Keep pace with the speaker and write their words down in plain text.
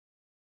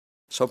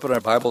So open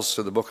our Bibles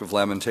to the book of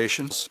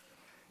Lamentations.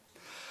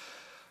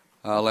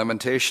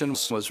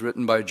 Lamentations was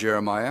written by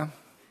Jeremiah.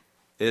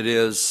 It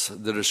is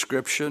the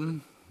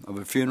description of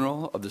a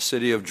funeral of the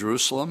city of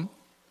Jerusalem.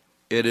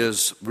 It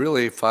is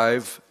really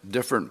 5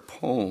 different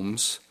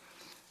poems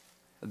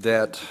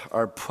that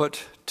are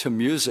put to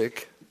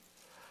music.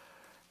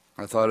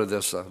 I thought of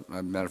this,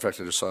 matter of fact,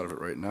 I just thought of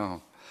it right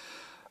now.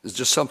 It's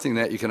just something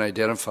that you can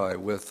identify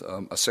with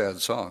a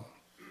sad song.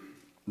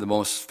 The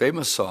most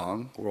famous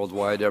song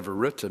worldwide ever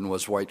written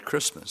was White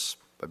Christmas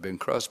by Bing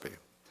Crosby.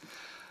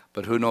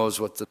 But who knows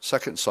what the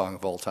second song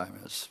of all time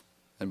is?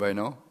 Anybody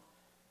know?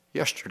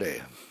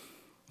 Yesterday.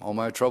 All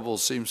my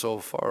troubles seem so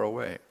far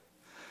away.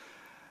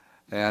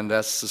 And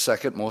that's the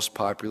second most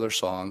popular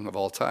song of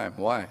all time.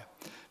 Why?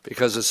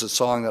 Because it's a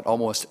song that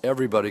almost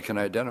everybody can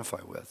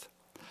identify with.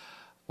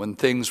 When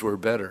things were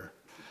better,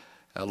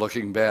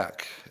 looking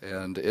back.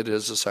 And it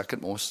is the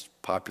second most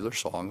popular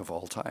song of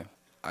all time,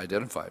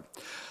 identified.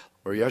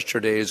 Where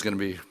yesterday is going to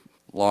be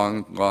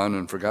long gone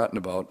and forgotten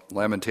about,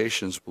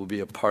 Lamentations will be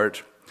a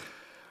part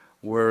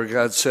where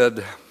God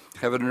said,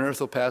 heaven and earth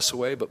will pass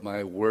away, but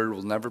my word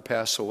will never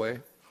pass away.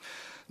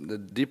 The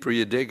deeper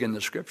you dig in the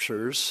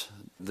scriptures,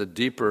 the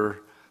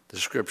deeper the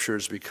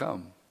scriptures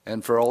become.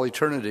 And for all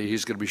eternity,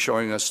 he's going to be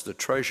showing us the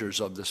treasures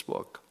of this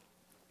book.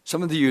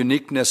 Some of the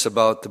uniqueness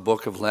about the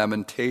book of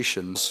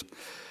Lamentations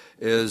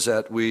is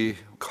that we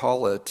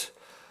call it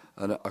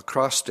an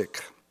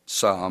acrostic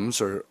psalms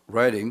or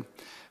writing.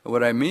 And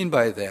what I mean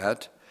by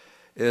that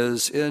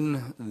is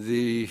in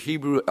the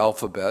Hebrew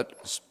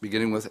alphabet,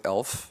 beginning with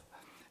Elf,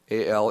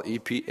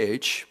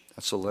 A-L-E-P-H,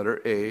 that's the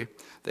letter A,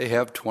 they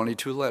have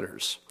 22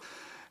 letters.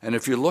 And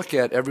if you look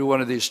at every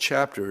one of these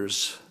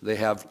chapters, they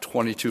have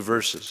 22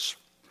 verses.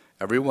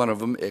 Every one of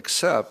them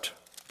except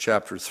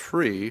chapter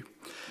 3,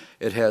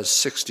 it has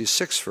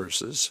 66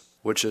 verses,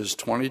 which is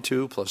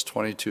 22 plus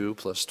 22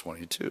 plus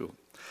 22.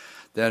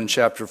 Then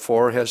chapter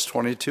 4 has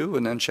 22,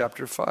 and then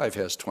chapter 5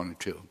 has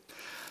 22.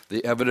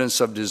 The evidence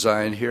of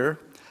design here,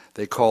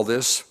 they call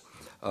this,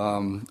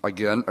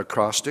 again,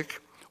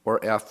 acrostic,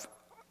 or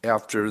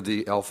after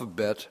the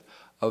alphabet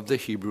of the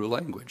Hebrew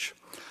language.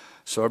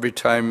 So every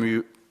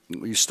time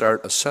you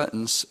start a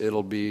sentence,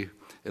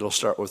 it'll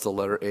start with the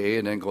letter A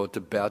and then go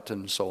to bet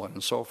and so on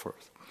and so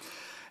forth.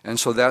 And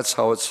so that's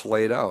how it's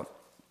laid out.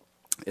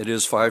 It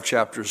is 5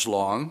 chapters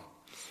long,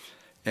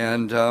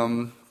 and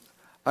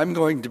I'm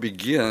going to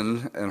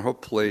begin and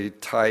hopefully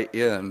tie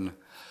in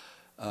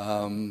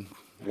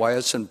why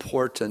it's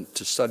important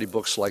to study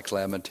books like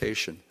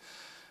Lamentation.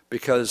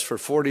 Because for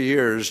 40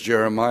 years,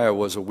 Jeremiah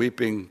was a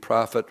weeping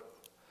prophet,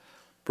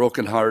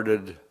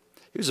 brokenhearted.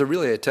 He was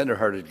really a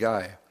tender-hearted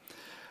guy.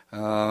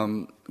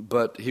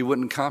 But he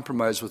wouldn't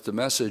compromise with the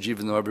message,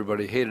 even though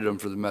everybody hated him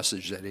for the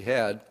message that he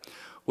had,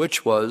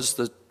 which was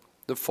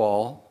the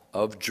fall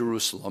of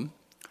Jerusalem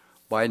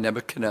by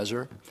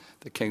Nebuchadnezzar,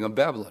 the king of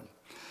Babylon.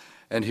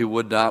 And he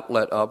would not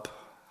let up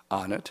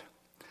on it.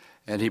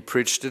 And he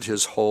preached it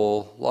his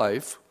whole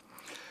life.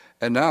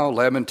 And now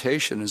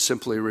Lamentation is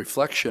simply a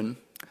reflection.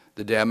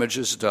 The damage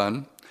is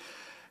done.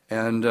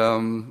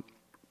 And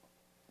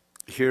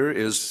here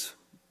is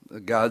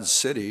God's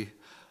city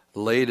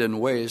laid in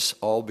waste,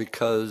 all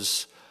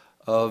because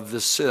of the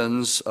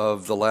sins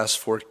of the last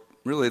 4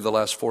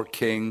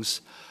 kings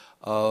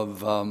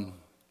of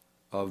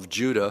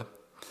Judah,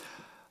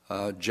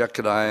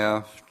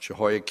 Jeconiah,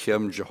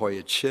 Jehoiakim,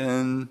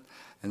 Jehoiachin,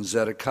 and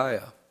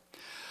Zedekiah.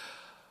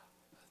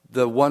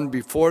 The one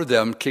before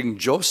them, King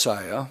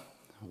Josiah,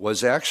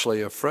 was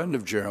actually a friend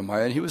of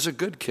Jeremiah, and he was a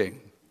good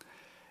king.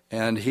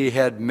 And he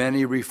had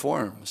many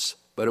reforms,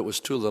 but it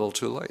was too little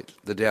too late.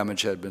 The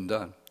damage had been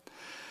done.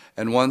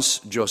 And once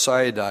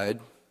Josiah died,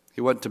 he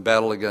went to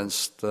battle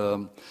against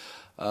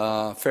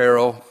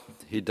Pharaoh.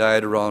 He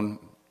died around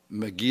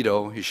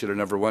Megiddo. He should have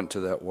never went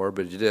to that war,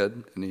 but he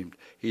did, and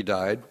he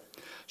died.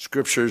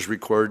 Scriptures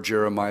record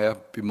Jeremiah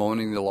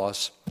bemoaning the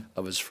loss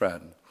of his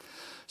friend.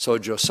 So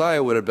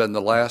Josiah would have been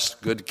the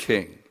last good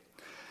king.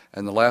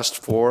 And the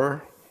last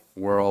 4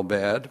 were all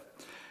bad.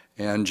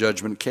 And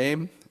judgment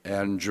came,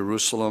 and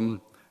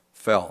Jerusalem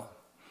fell.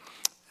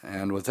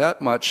 And with that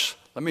much,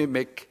 let me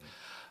make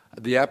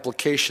the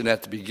application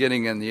at the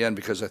beginning and the end,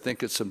 because I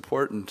think it's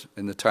important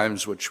in the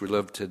times which we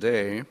live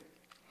today.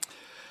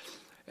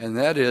 And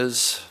that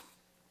is,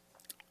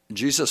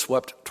 Jesus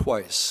wept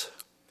twice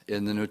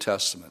in the New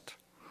Testament.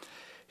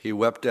 He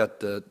wept at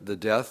the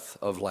death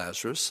of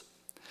Lazarus,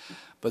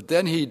 but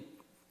then he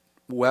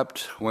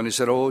wept when he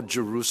said, "Oh,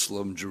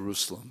 Jerusalem,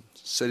 Jerusalem,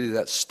 city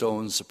that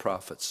stones the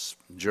prophets."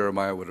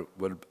 Jeremiah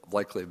would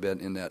likely have been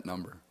in that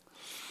number.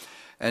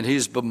 And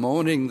he's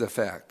bemoaning the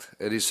fact,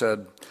 and he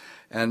said,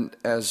 and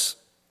as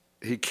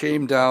he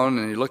came down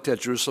and he looked at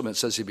Jerusalem, it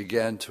says he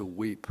began to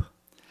weep.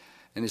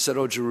 And he said,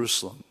 "Oh,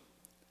 Jerusalem,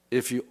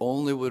 if you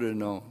only would have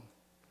known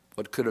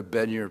what could have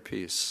been your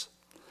peace.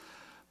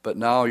 But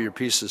now your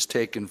peace is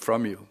taken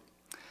from you.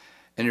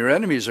 And your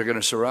enemies are going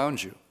to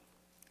surround you.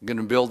 They're going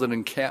to build an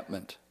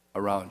encampment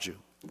around you.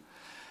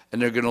 And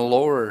they're going to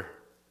lower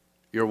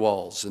your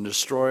walls and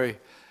destroy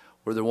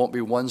where there won't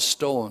be one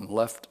stone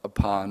left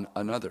upon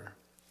another.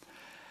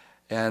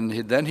 And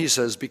then he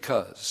says,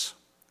 because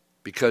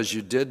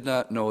you did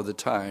not know the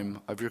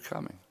time of your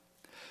coming.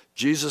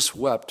 Jesus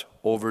wept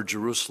over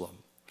Jerusalem.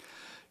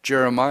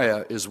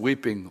 Jeremiah is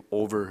weeping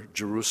over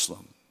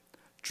Jerusalem.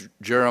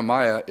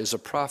 Jeremiah is a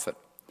prophet.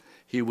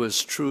 He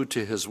was true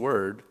to his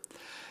word.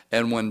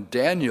 And when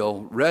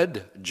Daniel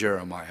read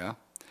Jeremiah,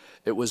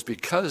 it was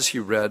because he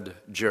read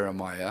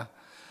Jeremiah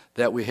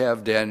that we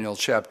have Daniel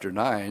chapter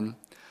 9,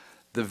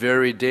 the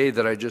very day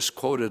that I just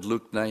quoted,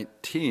 Luke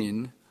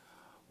 19,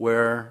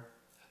 where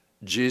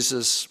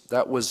Jesus,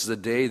 that was the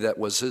day that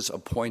was his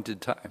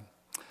appointed time.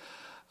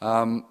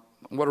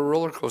 What a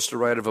roller coaster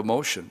ride of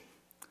emotion,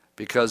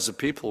 because the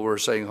people were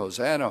saying,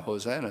 Hosanna,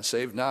 Hosanna,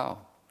 save now.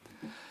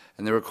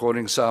 And they were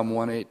quoting Psalm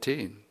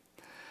 118.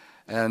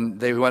 And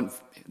they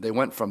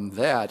went from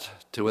that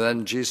to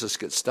then Jesus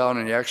gets down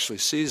and he actually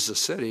sees the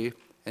city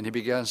and he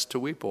begins to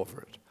weep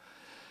over it.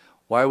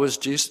 Why was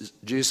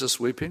Jesus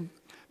weeping?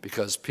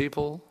 Because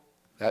people,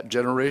 that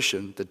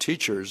generation, the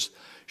teachers,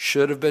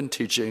 should have been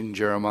teaching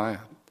Jeremiah,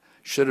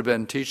 should have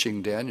been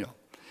teaching Daniel.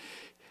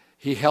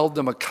 He held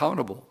them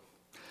accountable.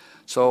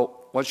 So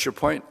what's your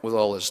point with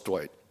all this,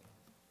 Dwight?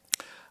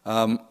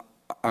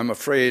 I'm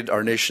afraid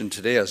our nation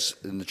today, as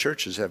in the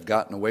churches, have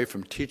gotten away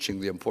from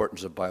teaching the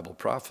importance of Bible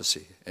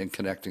prophecy and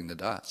connecting the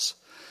dots.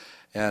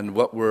 And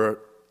what we're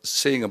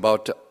seeing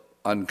about to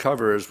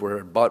uncover is we're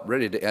about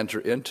ready to enter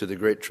into the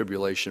Great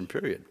Tribulation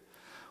period.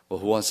 Well,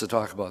 who wants to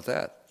talk about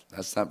that?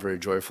 That's not very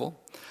joyful,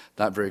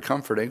 not very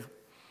comforting.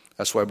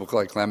 That's why a book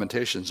like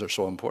Lamentations are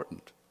so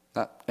important.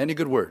 Not any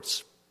good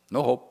words,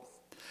 no hope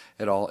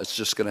at all. It's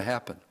just going to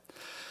happen.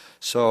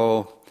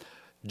 So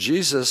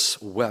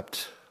Jesus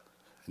wept,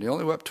 and he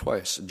only wept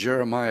twice.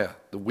 Jeremiah,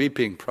 the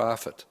weeping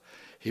prophet,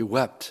 he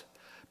wept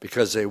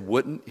because they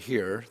wouldn't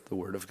hear the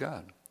word of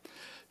God.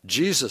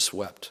 Jesus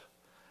wept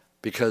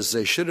because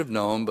they should have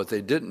known, but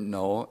they didn't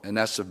know, and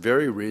that's the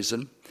very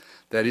reason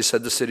that he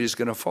said the city's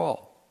going to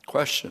fall.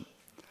 Question,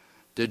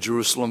 did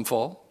Jerusalem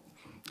fall?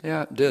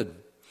 Yeah, it did.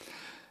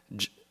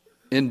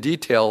 In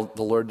detail,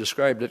 the Lord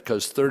described it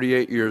because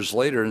 38 years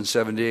later in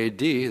 70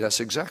 AD, that's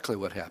exactly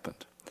what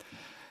happened.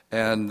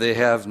 And they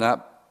have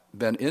not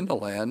been in the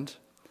land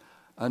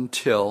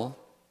until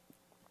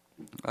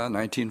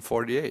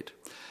 1948.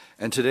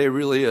 And today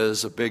really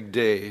is a big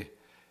day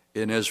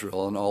in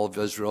Israel. In all of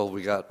Israel,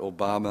 we got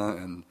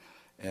Obama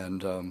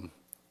and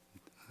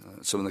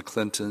some of the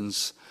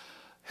Clintons,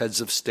 heads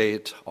of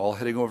state, all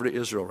heading over to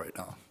Israel right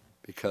now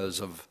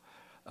because of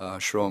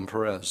Shimon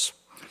Peres.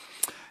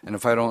 And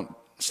if I don't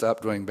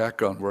stop doing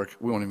background work,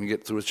 we won't even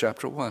get through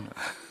chapter 1.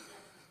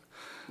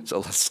 So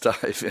let's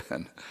dive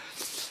in.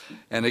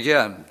 And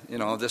again, you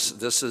know, this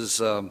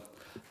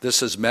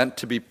is meant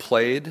to be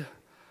played,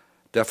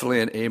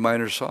 definitely an A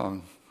minor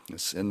song.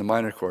 It's in the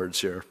minor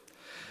chords here,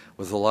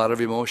 with a lot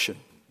of emotion.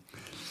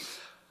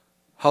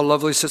 How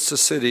lovely sits the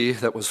city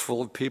that was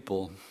full of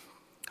people.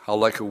 How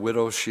like a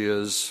widow she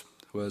is,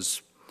 who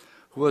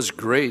was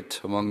great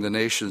among the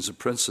nations. The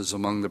princes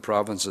among the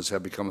provinces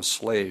have become a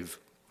slave.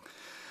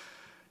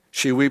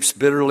 She weeps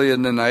bitterly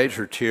in the night.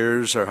 Her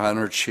tears are on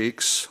her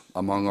cheeks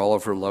among all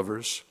of her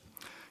lovers.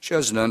 She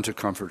has none to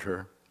comfort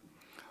her.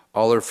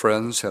 All her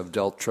friends have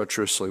dealt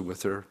treacherously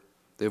with her.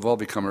 They've all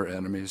become her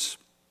enemies.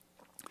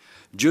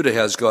 Judah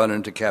has gone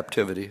into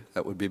captivity,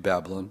 that would be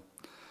Babylon,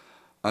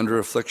 under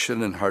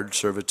affliction and hard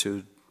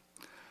servitude.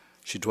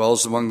 She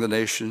dwells among the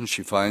nations.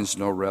 She finds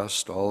no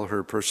rest. All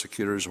her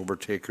persecutors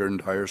overtake her in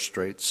dire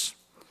straits.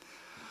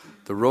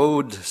 The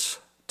roads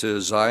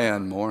to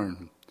Zion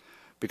mourn,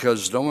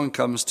 because no one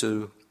comes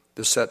to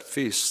the set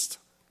feast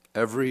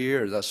every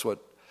year. That's what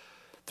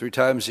 3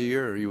 times a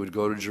year you would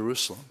go to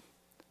Jerusalem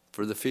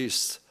for the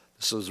feast.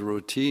 This was a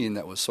routine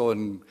that was so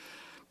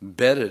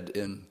embedded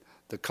in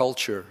the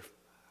culture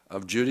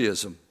of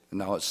Judaism, and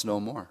now it's no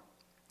more.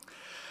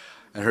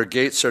 And her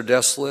gates are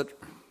desolate,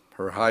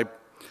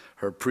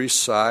 her priests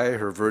sigh,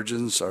 her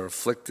virgins are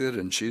afflicted,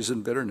 and she's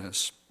in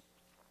bitterness.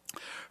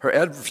 Her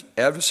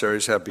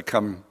adversaries have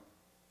become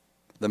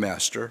the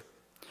master.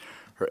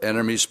 Her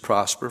enemies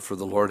prosper, for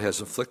the Lord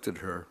has afflicted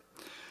her.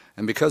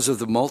 And because of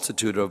the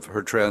multitude of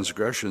her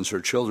transgressions, her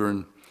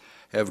children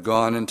have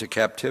gone into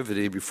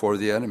captivity before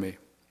the enemy.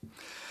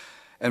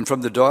 And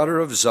from the daughter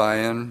of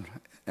Zion,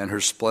 and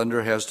her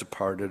splendor has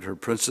departed. Her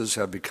princes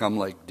have become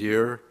like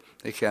deer.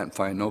 They can't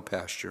find no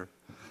pasture.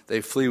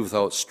 They flee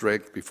without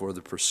strength before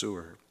the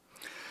pursuer.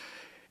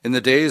 In the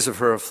days of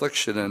her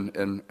affliction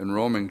and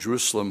roaming,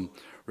 Jerusalem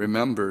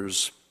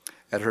remembers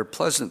at her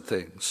pleasant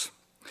things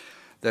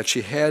that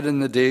she had in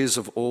the days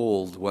of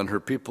old, when her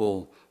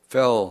people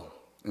fell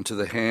into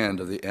the hand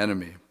of the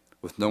enemy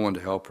with no one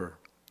to help her.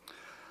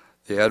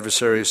 The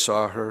adversaries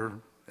saw her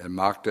and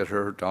mocked at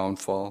her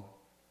downfall.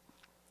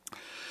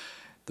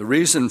 The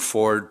reason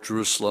for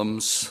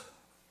Jerusalem's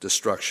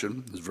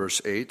destruction is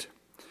verse 8.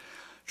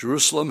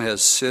 Jerusalem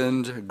has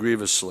sinned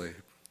grievously,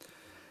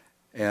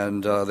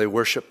 and they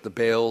worship the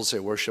Baals, they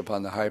worship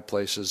on the high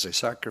places, they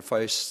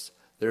sacrifice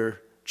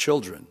their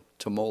children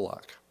to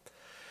Moloch.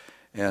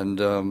 And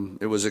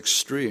it was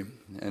extreme.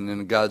 And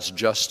in God's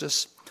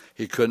justice,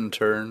 he couldn't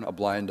turn a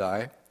blind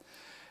eye.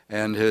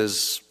 and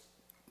his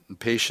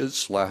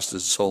patience lasted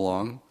so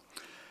long,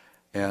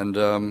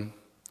 and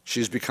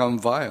she's become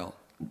vile.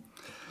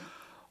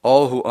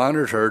 All who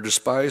honored her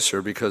despise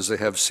her because they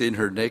have seen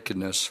her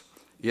nakedness.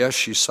 Yes,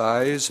 she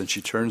sighs and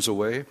she turns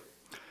away.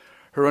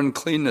 Her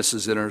uncleanness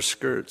is in her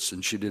skirts,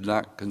 and she did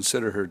not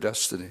consider her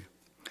destiny.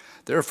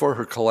 Therefore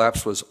her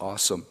collapse was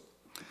awesome.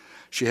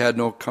 She had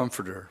no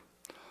comforter.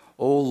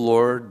 O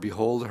Lord,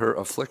 behold her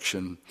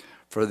affliction,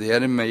 for the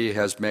enemy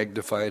has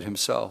magnified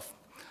himself.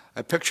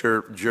 I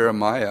picture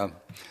Jeremiah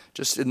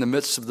just in the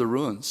midst of the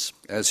ruins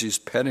as he's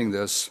penning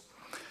this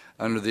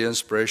under the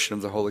inspiration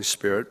of the Holy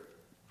Spirit,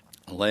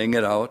 laying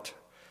it out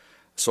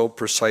so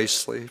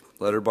precisely,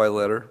 letter by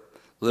letter,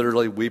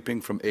 literally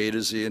weeping from A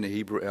to Z in the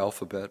Hebrew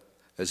alphabet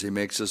as he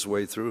makes his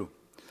way through.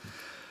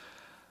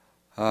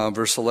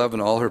 Verse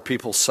 11, all her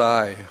people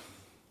sigh.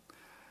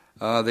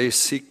 They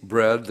seek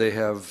bread. They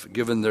have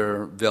given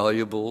their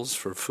valuables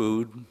for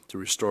food to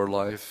restore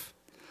life.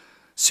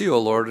 See, O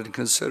Lord, and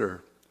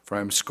consider, for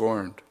I am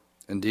scorned.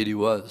 Indeed he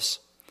was.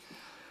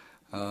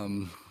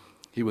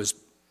 He was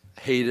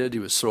hated. He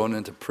was thrown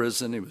into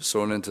prison. He was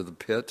thrown into the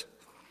pit.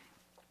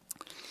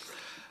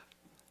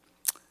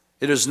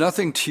 It is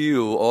nothing to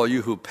you, all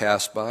you who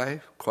pass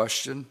by.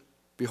 Question.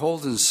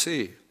 Behold and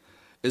see.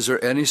 Is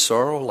there any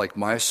sorrow like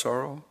my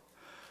sorrow,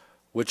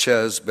 which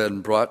has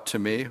been brought to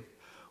me,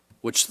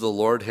 which the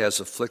Lord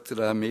has afflicted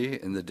on me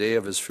in the day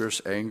of his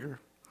fierce anger?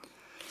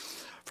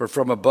 For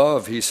from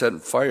above he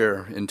sent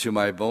fire into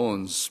my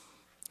bones,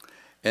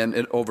 and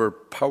it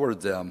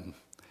overpowered them,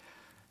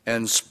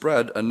 and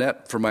spread a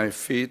net for my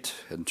feet,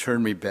 and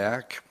turned me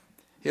back.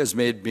 He has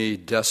made me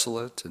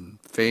desolate and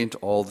faint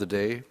all the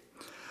day.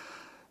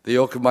 The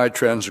yoke of my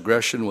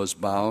transgression was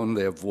bound.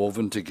 They have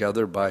woven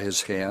together by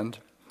his hand,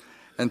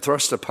 and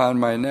thrust upon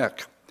my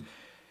neck.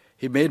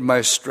 He made my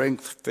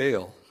strength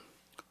fail.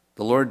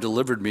 The Lord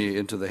delivered me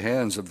into the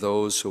hands of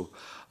those who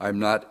I am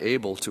not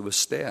able to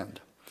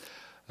withstand.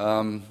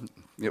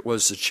 It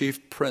was the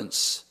chief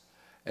prince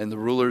and the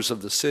rulers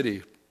of the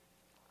city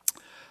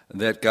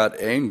that got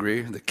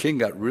angry. The king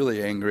got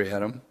really angry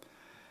at him.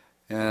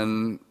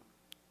 And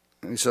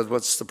he said,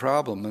 what's the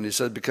problem? And he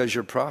said, because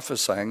you're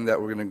prophesying that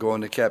we're going to go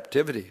into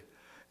captivity.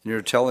 And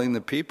you're telling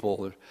the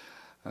people,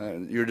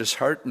 you're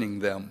disheartening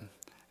them.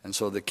 And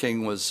so the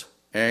king was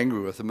angry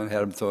with him and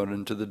had him thrown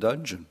into the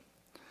dungeon.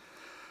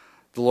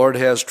 The Lord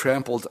has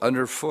trampled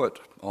underfoot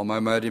all my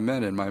mighty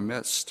men in my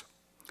midst.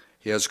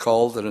 He has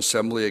called an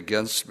assembly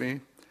against me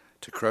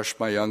to crush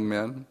my young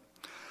men.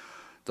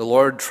 The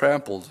Lord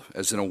trampled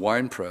as in a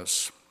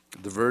winepress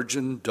the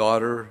virgin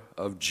daughter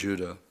of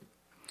Judah.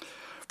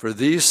 For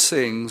these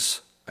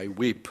things I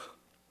weep,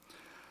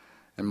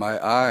 and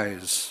my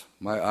eyes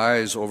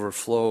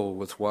overflow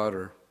with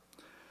water,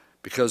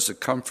 because the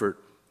comfort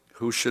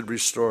who should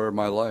restore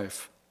my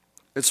life,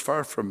 it's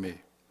far from me.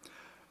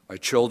 My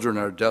children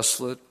are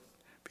desolate,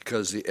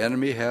 because the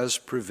enemy has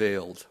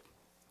prevailed.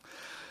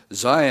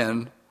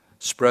 Zion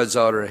spreads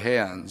out her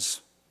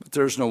hands, but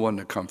there's no one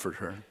to comfort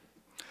her.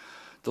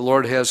 The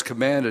Lord has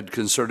commanded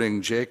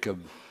concerning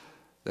Jacob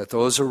that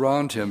those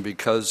around him,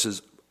 because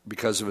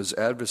of his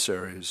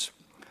adversaries,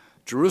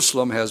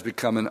 Jerusalem has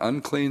become an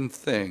unclean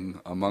thing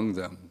among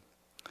them.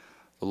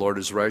 The Lord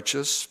is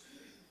righteous,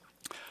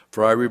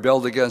 for I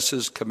rebelled against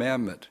his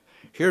commandment.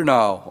 Hear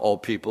now, all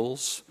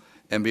peoples,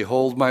 and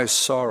behold my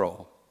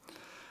sorrow.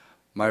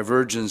 My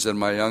virgins and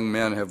my young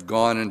men have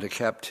gone into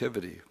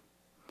captivity.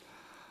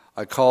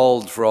 I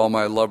called for all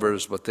my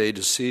lovers, but they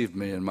deceived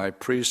me, and my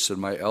priests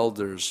and my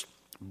elders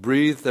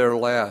breathed their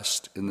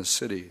last in the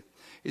city.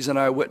 He's an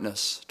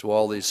eyewitness to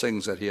all these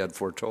things that he had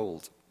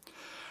foretold.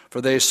 For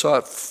they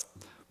sought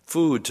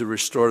food to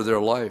restore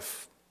their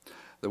life.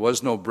 There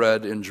was no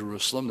bread in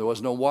Jerusalem. There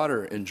was no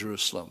water in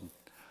Jerusalem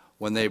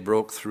when they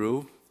broke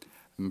through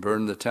and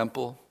burned the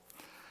temple.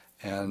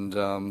 And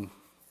the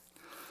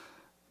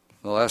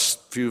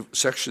last few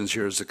sections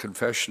here is the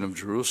confession of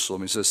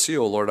Jerusalem. He says, see,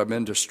 O Lord, I'm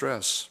in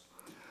distress.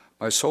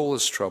 My soul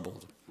is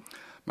troubled.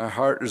 My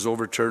heart is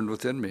overturned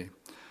within me.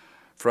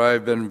 For I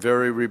have been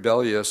very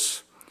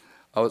rebellious.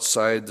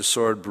 Outside the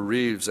sword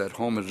bereaves, at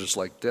home it is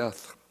like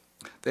death.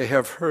 They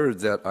have heard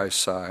that I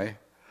sigh,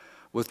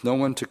 with no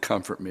one to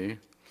comfort me,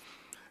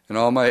 and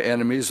all my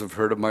enemies have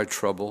heard of my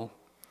trouble.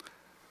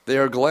 They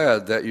are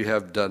glad that you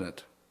have done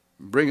it.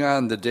 Bring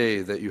on the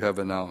day that you have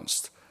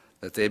announced,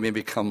 that they may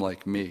become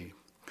like me.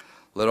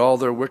 Let all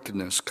their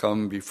wickedness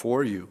come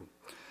before you,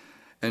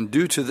 and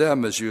do to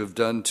them as you have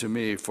done to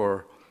me,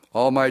 for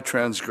all my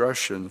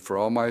transgression, for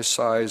all my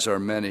sighs are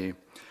many,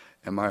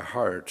 and my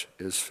heart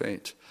is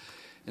faint.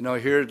 You know,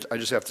 here I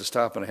just have to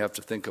stop and I have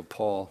to think of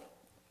Paul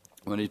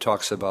when he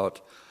talks about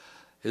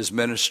his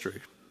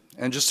ministry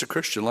and just the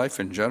Christian life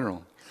in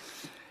general.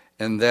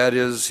 And that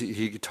is,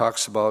 he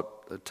talks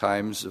about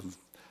times of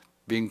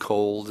being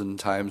cold and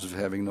times of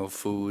having no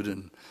food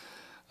and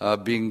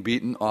being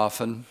beaten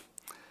often.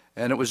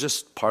 And it was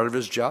just part of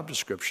his job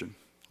description.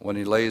 When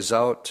he lays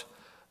out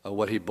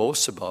what he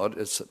boasts about,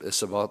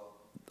 it's about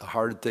the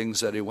hard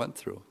things that he went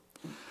through.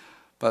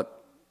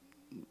 But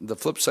the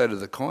flip side of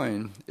the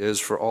coin is,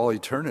 for all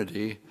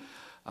eternity,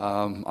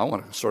 I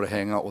want to sort of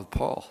hang out with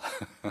Paul,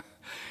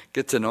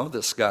 get to know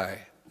this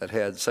guy that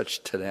had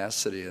such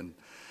tenacity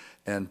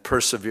and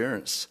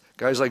perseverance.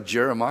 Guys like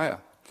Jeremiah.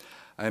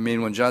 I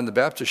mean, when John the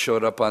Baptist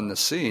showed up on the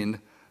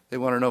scene, they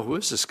want to know, who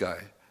is this guy?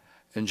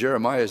 And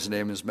Jeremiah's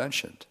name is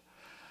mentioned.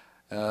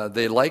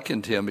 They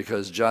likened him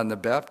because John the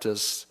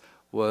Baptist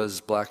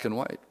was black and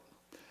white.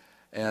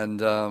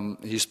 And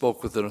he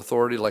spoke with an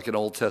authority like an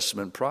Old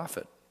Testament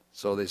prophet.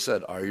 So they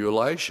said, are you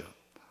Elijah?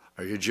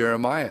 Are you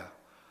Jeremiah?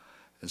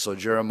 And so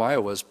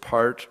Jeremiah was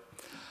part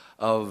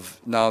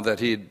of, now that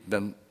he'd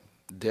been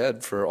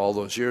dead for all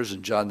those years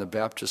and John the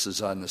Baptist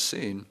is on the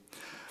scene,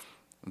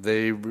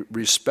 they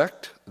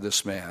respect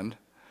this man.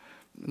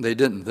 They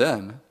didn't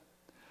then.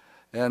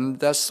 And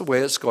that's the way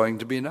it's going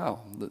to be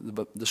now.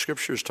 The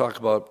scriptures talk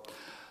about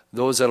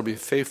those that will be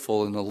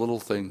faithful in the little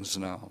things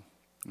now.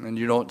 And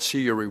you don't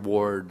see your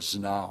rewards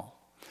now.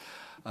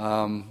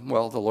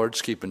 Well, the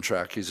Lord's keeping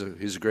track. He's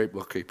a great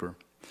bookkeeper.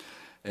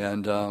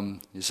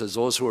 And he says,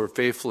 those who are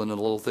faithful in the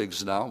little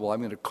things now, well, I'm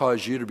going to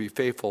cause you to be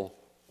faithful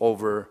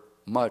over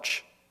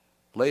much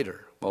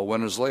later. Well,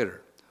 when is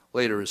later?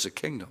 Later is the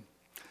kingdom.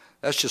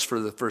 That's just for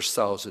the first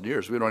 1,000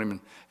 years. We don't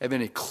even have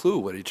any clue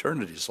what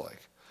eternity's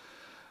like.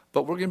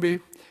 But we're going to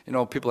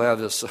be, people have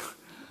this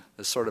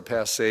sort of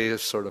passé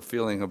sort of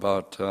feeling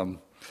about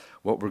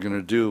what we're going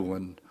to do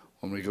when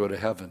we go to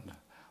heaven.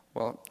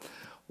 Well,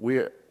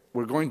 we're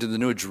going to the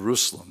New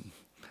Jerusalem,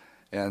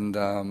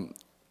 and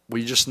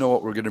we just know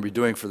what we're going to be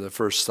doing for the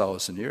first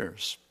 1,000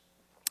 years.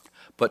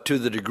 But to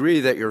the degree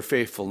that you're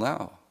faithful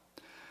now,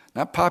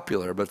 not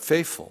popular, but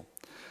faithful,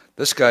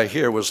 this guy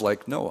here was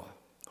like Noah.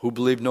 Who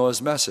believed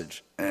Noah's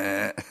message?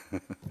 That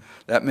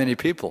many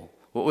people.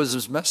 What was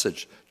his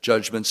message?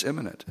 Judgment's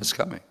imminent. It's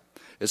coming.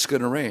 It's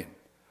going to rain.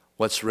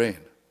 What's rain?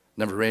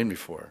 Never rained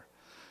before.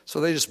 So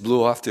they just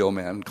blew off the old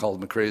man and called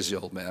him a crazy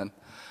old man.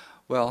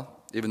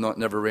 Well, even though it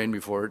never rained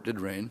before, it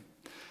did rain.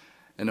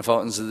 And the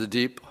fountains of the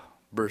deep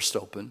burst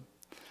open.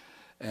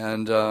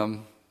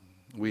 And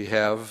we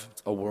have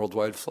a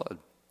worldwide flood.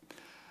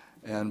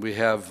 And we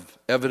have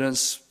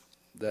evidence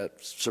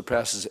that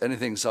surpasses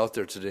anything that's out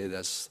there today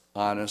that's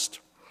honest.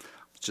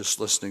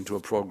 Just listening to a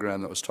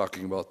program that was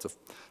talking about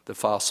the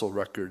fossil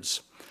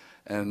records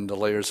and the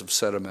layers of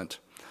sediment.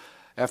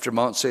 After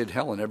Mount St.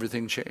 Helens,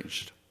 everything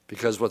changed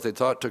because what they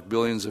thought took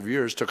billions of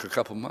years took a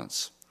couple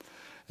months.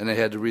 And they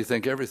had to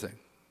rethink everything.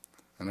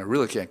 And I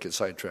really can't get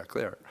sidetracked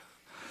there.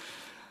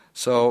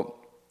 So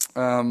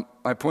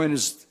my point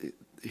is,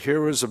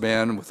 here was a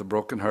man with a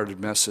broken-hearted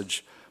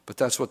message, but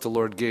that's what the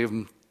Lord gave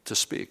him to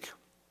speak.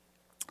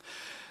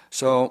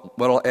 So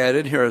what I'll add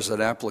in here as an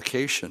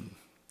application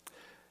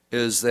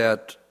is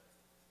that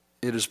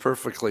it is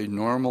perfectly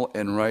normal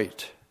and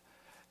right.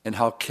 And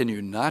how can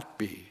you not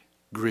be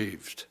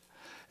grieved?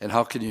 And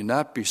how can you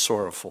not be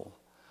sorrowful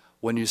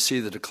when you see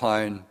the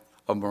decline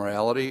of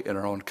morality in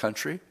our own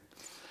country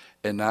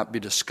and not be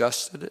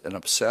disgusted and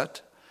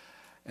upset?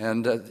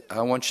 And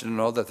I want you to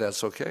know that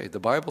that's okay. The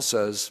Bible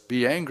says,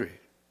 be angry,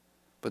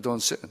 but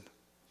don't sin.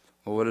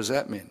 Well, what does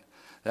that mean?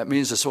 That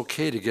means it's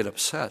okay to get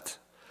upset.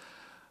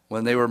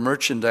 When they were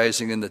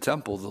merchandising in the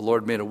temple, the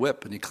Lord made a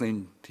whip and he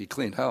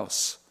cleaned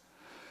house.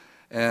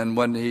 And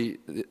the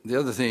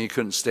other thing he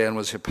couldn't stand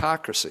was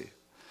hypocrisy.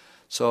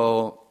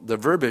 So the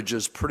verbiage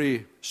is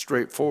pretty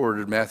straightforward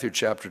in Matthew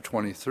chapter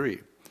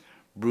 23.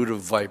 Brood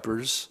of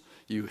vipers,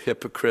 you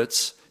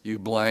hypocrites, you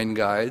blind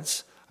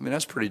guides. I mean,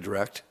 that's pretty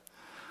direct.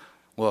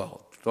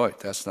 Well, boy,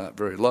 that's not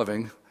very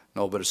loving.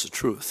 No, but it's the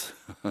truth.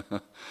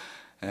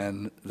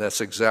 And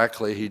that's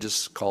exactly, he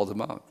just called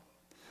them out.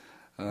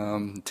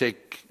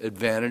 Take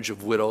advantage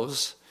of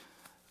widows.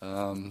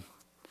 Don't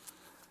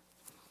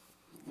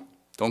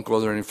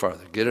go there any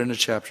farther. Get into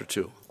chapter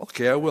 2.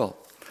 Okay, I will.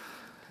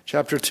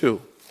 Chapter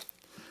 2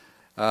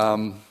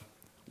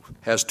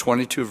 has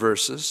 22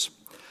 verses.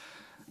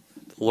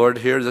 The Lord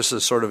here, this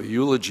is sort of a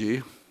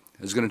eulogy,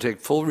 is going to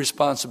take full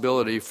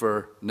responsibility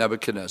for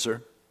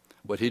Nebuchadnezzar,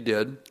 what he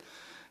did.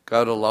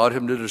 God allowed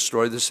him to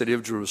destroy the city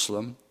of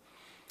Jerusalem.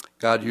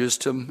 God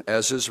used him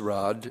as his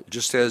rod,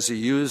 just as he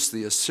used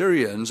the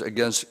Assyrians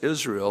against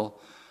Israel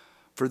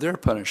for their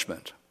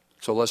punishment.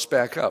 So let's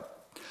back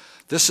up.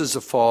 This is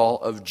the fall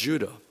of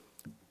Judah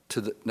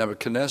to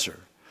Nebuchadnezzar.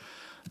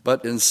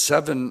 But in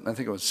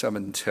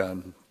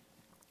 710,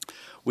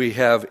 we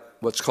have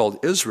what's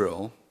called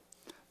Israel.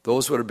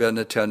 Those would have been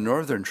the 10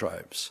 northern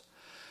tribes.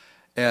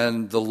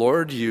 And the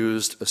Lord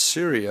used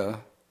Assyria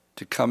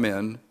to come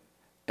in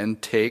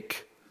and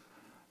take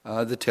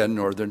the 10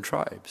 northern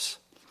tribes.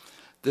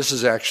 This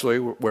is actually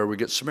where we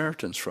get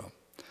Samaritans from.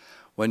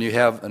 When you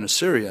have an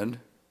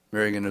Assyrian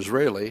marrying an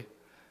Israeli,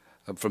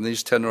 from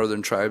these 10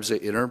 northern tribes, they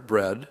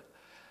interbred,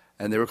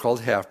 and they were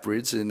called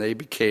half-breeds, and they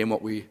became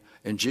what we,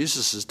 in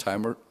Jesus'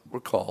 time, were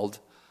called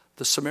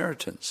the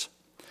Samaritans.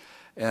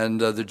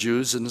 And the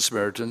Jews and the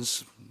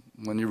Samaritans,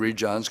 when you read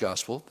John's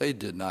Gospel, they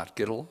did not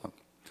get along.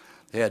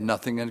 They had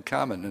nothing in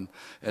common.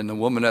 And the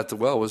woman at the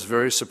well was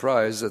very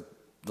surprised that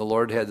the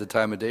Lord had the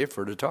time of day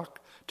for her to talk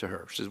to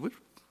her. She said,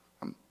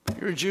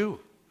 you're a Jew.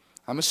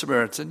 I'm a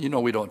Samaritan. You know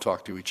we don't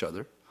talk to each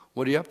other.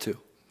 What are you up to?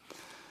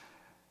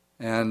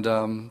 And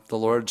the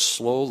Lord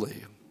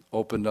slowly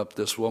opened up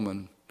this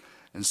woman.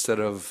 Instead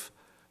of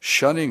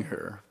shunning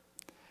her,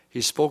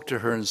 he spoke to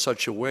her in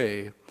such a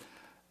way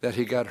that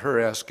he got her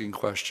asking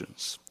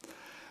questions.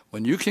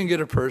 When you can get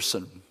a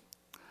person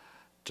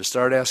to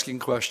start asking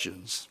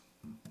questions,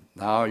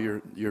 now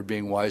you're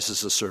being wise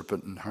as a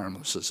serpent and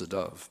harmless as a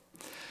dove.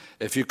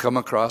 If you come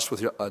across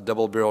with a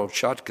double-barreled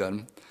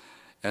shotgun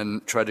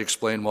and try to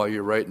explain why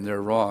you're right and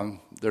they're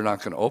wrong, they're not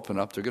going to open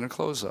up, they're going to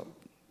close up.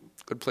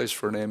 Good place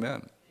for an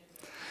amen.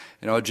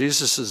 You know,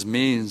 Jesus'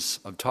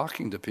 means of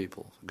talking to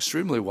people,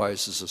 extremely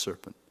wise as a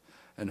serpent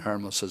and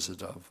harmless as a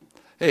dove.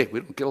 Hey, we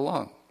don't get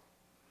along.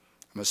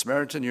 I'm a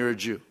Samaritan, you're a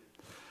Jew.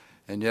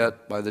 And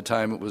yet, by the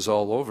time it was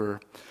all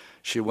over,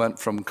 she went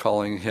from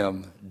calling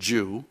him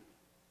Jew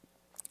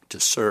to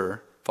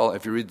Sir,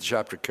 if you read the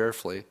chapter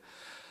carefully,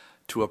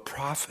 to a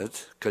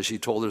prophet, because she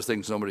told her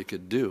things nobody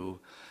could do,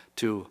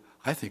 to,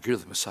 I think you're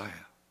the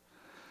Messiah.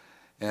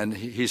 And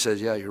he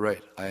says, yeah, you're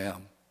right, I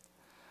am.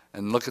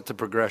 And look at the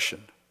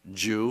progression.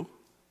 Jew,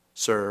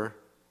 Sir,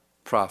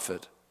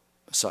 prophet,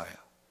 Messiah.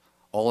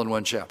 All in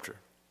one chapter.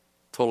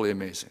 Totally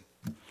amazing.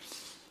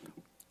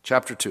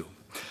 Chapter 2.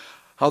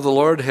 How the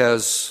Lord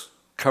has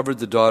covered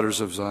the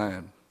daughters of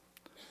Zion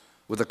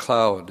with a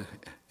cloud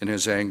in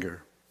his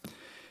anger.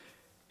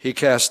 He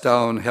cast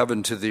down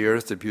heaven to the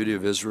earth, the beauty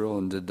of Israel,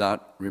 and did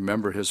not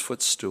remember his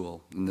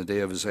footstool in the day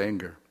of his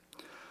anger.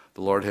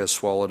 The Lord has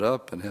swallowed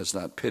up and has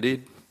not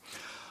pitied.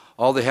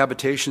 All the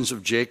habitations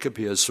of Jacob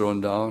he has thrown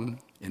down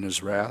in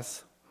his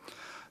wrath.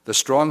 The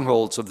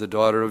strongholds of the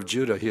daughter of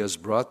Judah, he has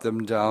brought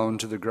them down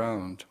to the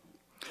ground.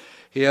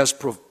 He has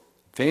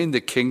profaned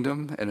the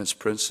kingdom and its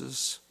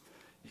princes.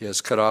 He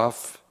has cut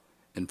off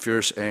in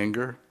fierce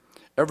anger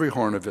every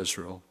horn of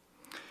Israel.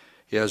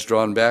 He has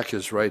drawn back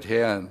his right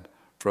hand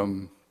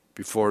from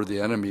before the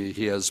enemy.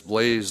 He has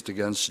blazed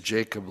against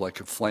Jacob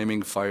like a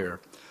flaming fire,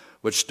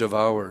 which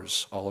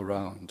devours all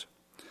around.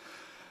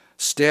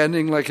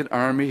 Standing like an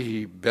army,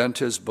 he bent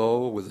his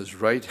bow with his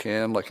right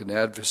hand like an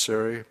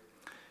adversary.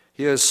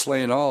 He has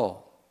slain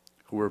all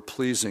who were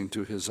pleasing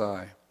to his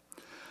eye.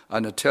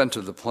 On the tent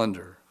of the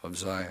plunder of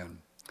Zion,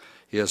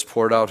 he has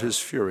poured out his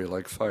fury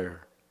like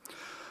fire.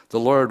 The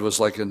Lord was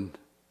like an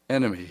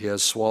enemy. He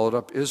has swallowed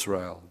up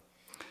Israel.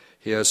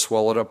 He has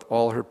swallowed up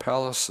all her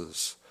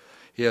palaces.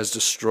 He has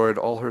destroyed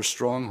all her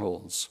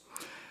strongholds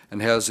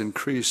and has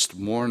increased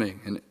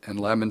mourning and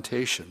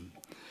lamentation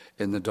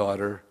in the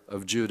daughter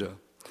of Judah.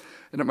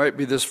 And it might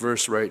be this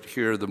verse right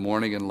here, the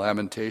mourning and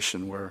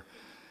lamentation, where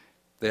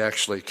they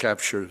actually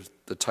capture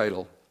the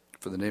title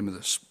for the name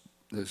of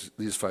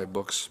these 5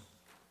 books.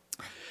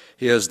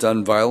 He has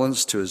done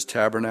violence to his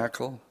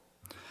tabernacle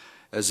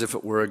as if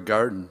it were a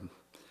garden,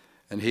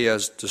 and he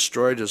has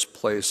destroyed his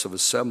place of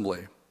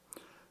assembly.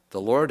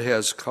 The Lord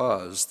has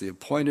caused the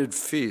appointed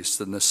feasts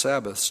and the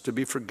Sabbaths to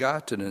be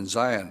forgotten in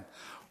Zion.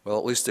 Well,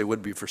 at least they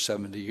would be for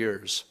 70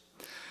 years.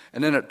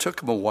 And then it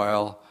took him a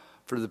while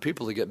for the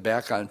people to get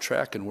back on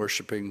track in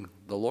worshiping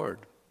the Lord,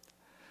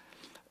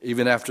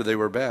 even after they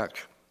were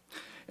back.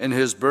 In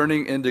his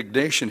burning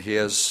indignation, he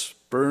has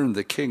burned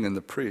the king and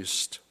the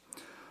priest.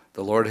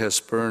 The Lord has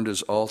spurned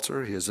his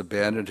altar. He has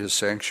abandoned his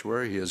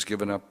sanctuary. He has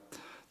given up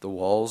the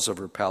walls of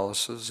her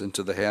palaces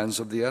into the hands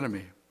of the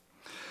enemy.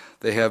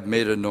 They have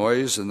made a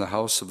noise in the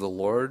house of the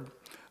Lord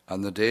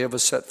on the day of a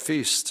set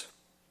feast.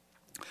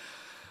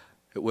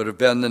 It would have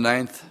been the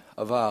 9th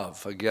of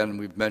Av. Again,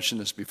 we've mentioned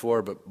this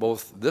before, but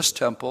both this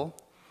temple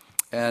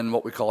and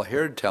what we call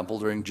Herod Temple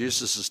during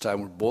Jesus'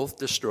 time were both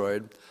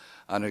destroyed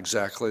on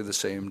exactly the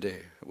same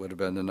day. It would have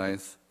been the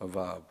 9th of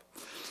Av.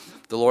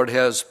 The Lord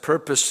has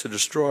purposed to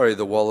destroy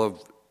the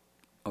wall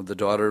of the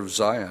daughter of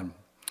Zion.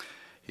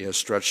 He has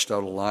stretched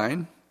out a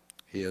line.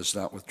 He has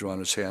not withdrawn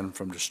his hand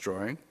from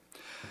destroying.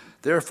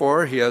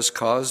 Therefore, he has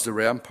caused the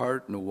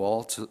rampart and the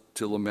wall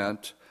to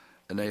lament,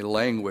 and they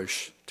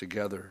languish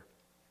together.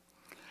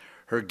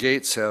 Her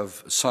gates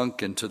have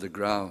sunk into the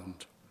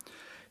ground.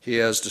 He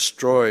has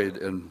destroyed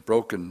and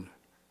broken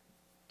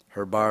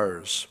her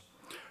bars.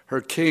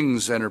 Her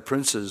kings and her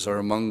princes are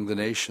among the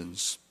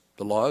nations.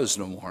 The law is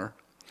no more.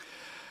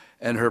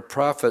 And her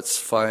prophets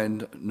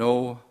find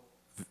no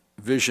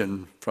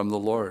vision from the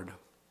Lord.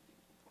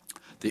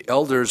 The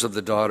elders of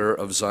the daughter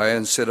of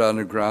Zion sit on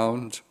the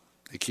ground.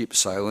 They keep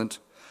silent.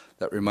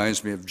 That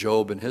reminds me of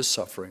Job and his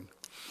suffering,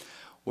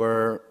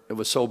 where it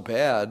was so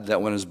bad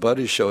that when his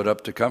buddies showed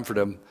up to comfort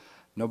him,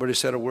 nobody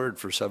said a word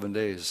for 7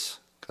 days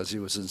because he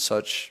was in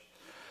such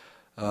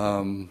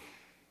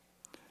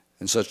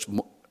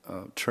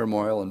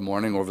turmoil and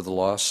mourning over the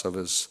loss of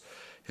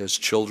his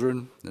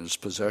children and his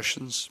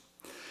possessions.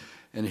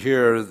 And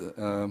here,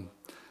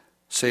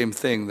 same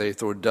thing. They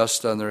throw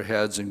dust on their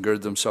heads and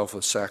gird themselves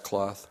with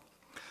sackcloth.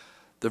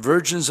 The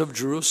virgins of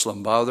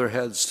Jerusalem bow their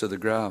heads to the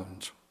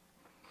ground.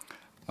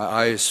 My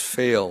eyes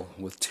fail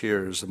with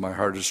tears and my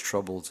heart is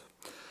troubled.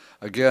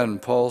 Again,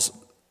 Paul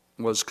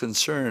was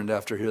concerned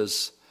after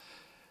his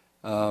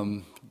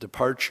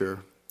departure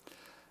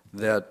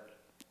that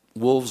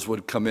wolves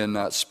would come in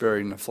not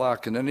sparing the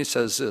flock. And then he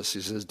says this,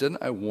 he says,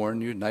 didn't I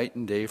warn you night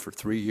and day for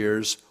 3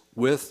 years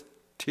with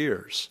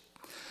tears?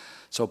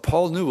 So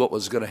Paul knew what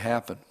was going to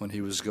happen when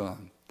he was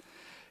gone.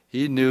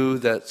 He knew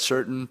that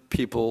certain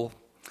people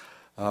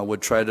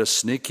would try to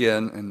sneak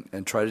in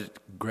and try to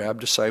grab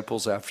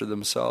disciples after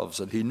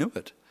themselves, and he knew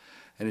it.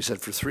 And he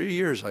said, for 3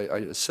 years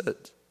I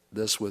said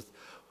this with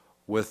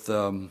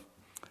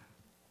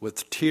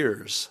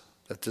tears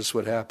that this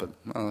would happen.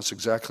 Well, that's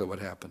exactly what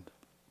happened.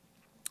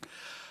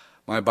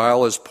 My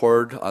bile is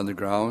poured on the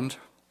ground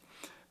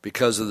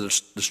because of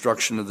the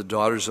destruction of the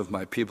daughters of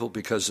my people,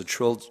 because the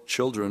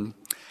children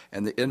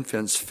and the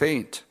infants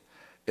faint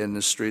in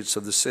the streets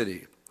of the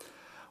city.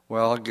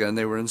 Well, again,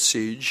 they were in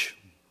siege.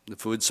 The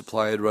food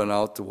supply had run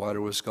out. The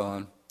water was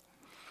gone.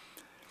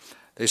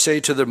 They say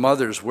to their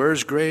mothers,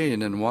 where's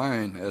grain and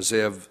wine, as they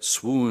have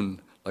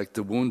swooned like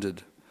the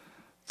wounded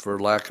for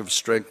lack of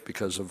strength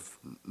because of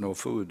no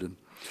food. And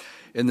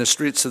in the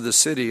streets of the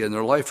city, and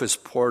their life is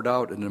poured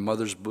out in their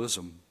mother's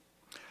bosom.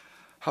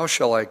 How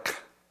shall I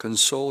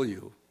console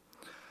you?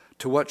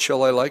 To what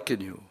shall I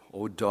liken you,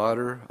 O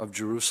daughter of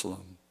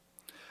Jerusalem?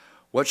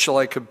 What shall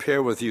I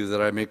compare with you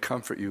that I may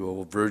comfort you,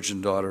 O virgin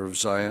daughter of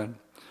Zion?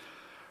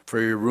 For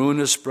your ruin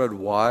is spread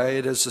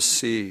wide as the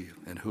sea,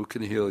 and who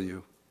can heal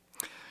you?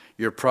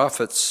 Your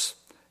prophets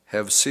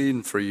have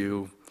seen for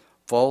you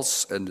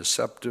false and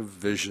deceptive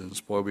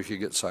visions. Boy, we could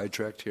get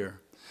sidetracked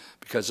here,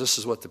 because this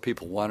is what the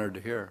people wanted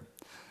to hear.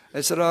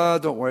 They said,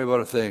 don't worry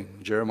about a thing.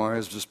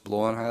 Jeremiah's just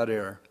blowing hot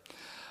air.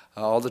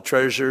 All the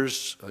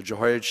treasures,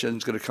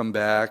 Jehoiachin's going to come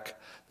back.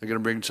 They're going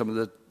to bring some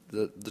of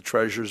the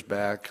treasures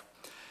back.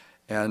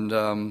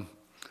 And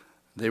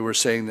they were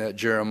saying that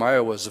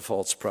Jeremiah was a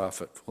false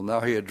prophet. Well,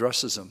 now he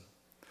addresses them.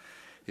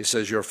 He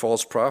says, your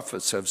false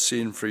prophets have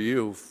seen for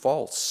you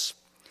false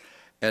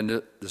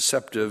and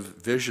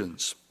deceptive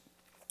visions.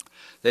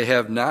 They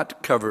have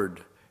not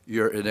covered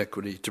your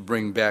iniquity to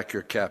bring back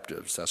your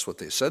captives. That's what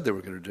they said they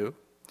were going to do.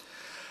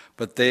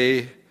 But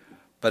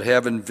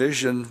have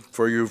envisioned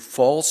for you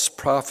false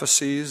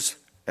prophecies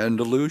and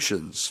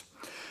delusions.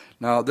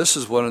 Now, this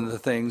is one of the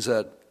things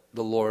that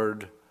the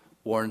Lord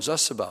warns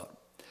us about.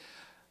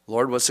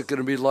 Lord, what's it going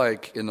to be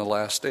like in the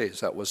last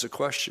days? That was a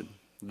question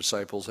the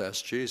disciples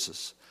asked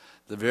Jesus.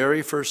 The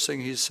very first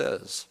thing he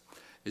says,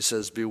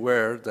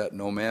 beware that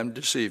no man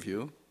deceive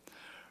you,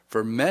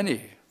 for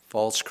many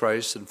false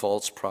Christs and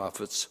false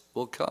prophets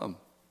will come.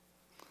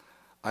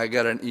 I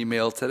got an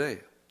email today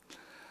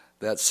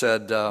that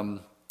said,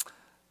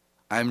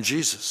 I'm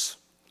Jesus.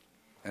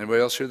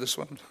 Anybody else hear this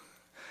one? And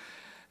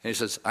he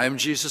says, I'm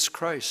Jesus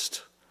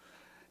Christ.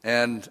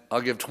 And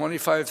I'll give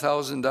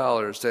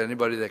 $25,000 to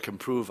anybody that can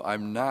prove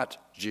I'm not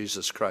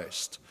Jesus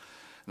Christ.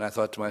 And I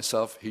thought to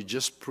myself, he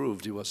just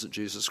proved he wasn't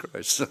Jesus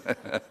Christ.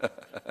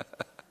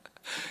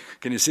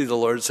 Can you see the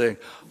Lord saying,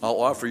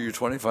 I'll offer you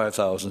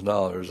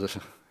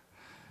 $25,000.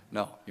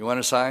 No. You want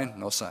a sign?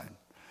 No sign.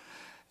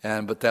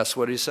 But that's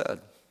what he said.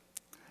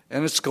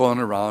 And it's going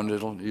around.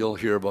 You'll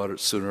hear about it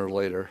sooner or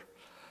later.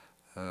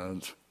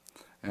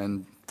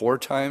 And 4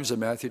 times in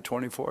Matthew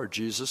 24,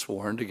 Jesus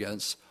warned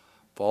against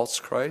false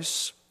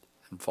Christs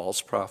and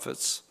false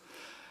prophets.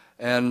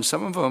 And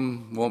some of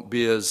them won't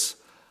be as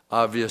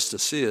obvious to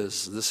see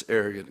as this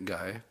arrogant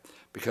guy,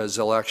 because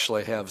they'll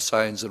actually have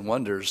signs and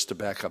wonders to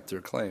back up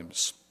their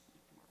claims.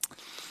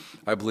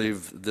 I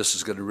believe this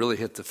is going to really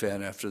hit the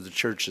fan after the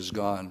church is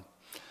gone,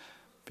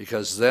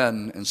 because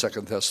then in 2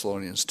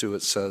 Thessalonians 2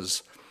 it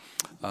says,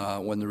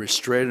 when the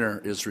restrainer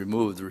is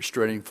removed, the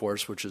restraining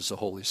force, which is the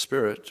Holy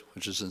Spirit,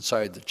 which is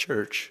inside the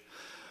church,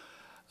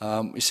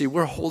 you see,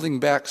 we're holding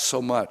back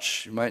so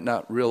much. You might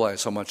not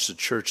realize how much the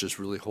church is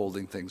really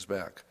holding things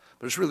back.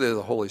 But it's really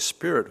the Holy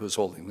Spirit who's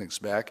holding things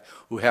back,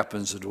 who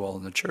happens to dwell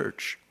in the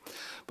church.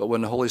 But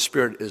when the Holy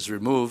Spirit is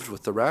removed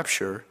with the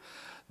rapture,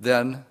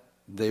 then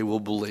they will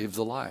believe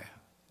the lie.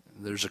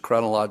 There's a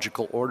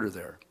chronological order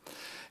there.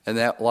 And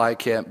that lie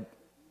can't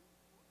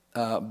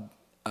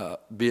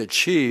be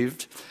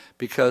achieved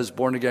because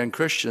born-again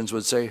Christians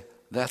would say,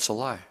 that's a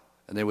lie.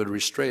 And they would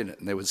restrain it,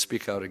 and they would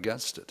speak out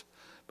against it.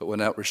 But when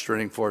that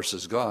restraining force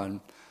is gone,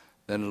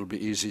 then it'll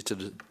be easy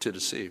to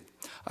deceive.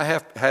 I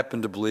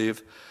happen to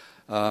believe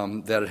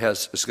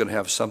that it's going to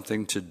have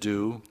something to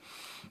do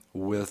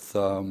with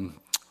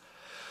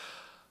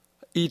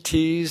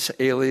ETs,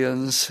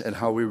 aliens, and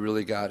how we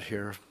really got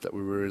here, that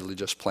we were really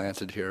just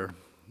planted here.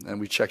 And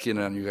we check in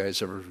on you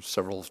guys every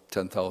several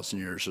 10,000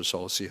 years or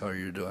so, see how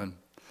you're doing.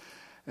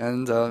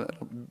 And it'll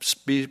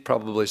be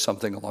probably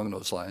something along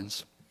those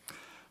lines.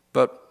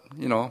 But,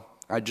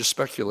 I just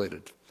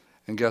speculated.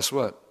 And guess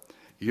what?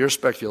 Your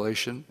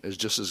speculation is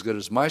just as good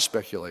as my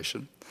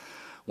speculation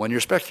when you're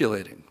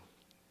speculating.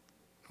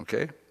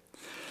 Okay?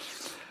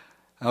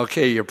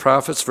 Okay, your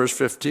prophets, verse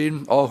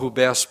 15, all who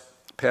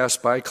pass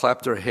by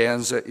clap their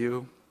hands at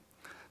you.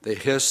 They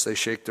hiss, they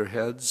shake their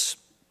heads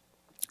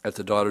at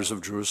the daughters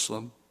of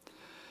Jerusalem.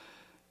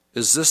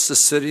 Is this the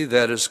city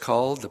that is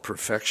called the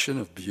perfection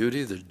of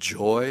beauty, the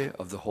joy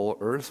of the whole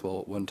earth? Well,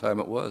 at one time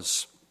it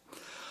was.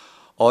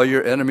 All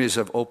your enemies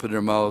have opened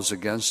their mouths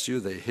against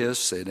you. They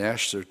hiss, they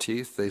gnash their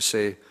teeth. They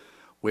say,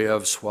 we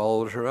have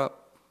swallowed her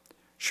up.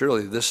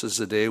 Surely this is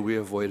the day we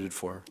have waited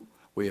for.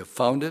 We have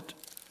found it.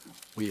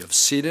 We have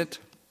seen it.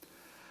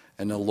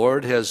 and the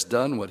Lord has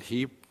done what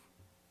he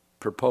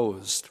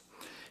proposed.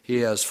 He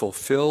has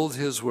fulfilled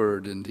his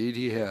word, indeed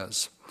he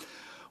has.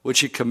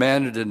 Which he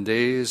commanded in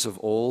days of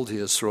old, he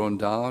has thrown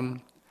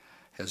down,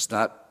 has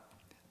not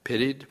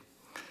pitied.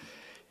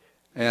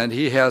 And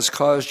he has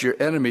caused your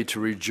enemy to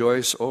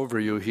rejoice over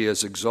you. He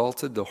has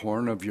exalted the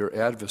horn of your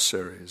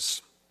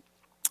adversaries.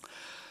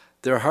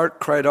 Their heart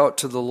cried out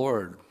to the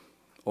Lord,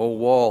 O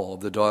wall of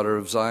the daughter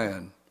of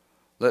Zion.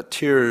 Let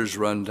tears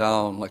run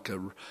down like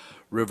a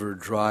river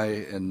dry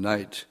in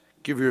night.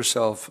 Give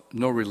yourself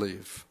no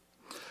relief.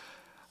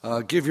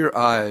 Give your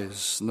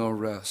eyes no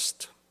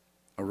rest.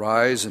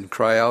 Arise and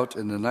cry out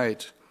in the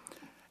night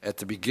at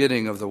the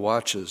beginning of the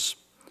watches.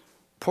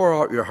 Pour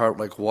out your heart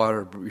like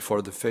water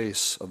before the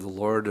face of the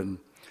Lord and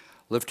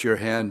lift your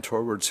hand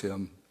towards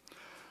him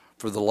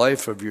for the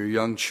life of your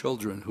young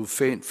children who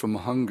faint from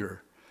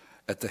hunger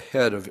at the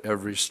head of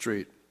every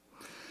street.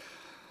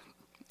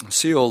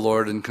 See, O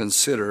Lord, and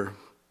consider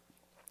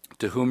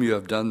to whom you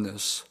have done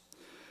this.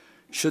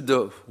 Should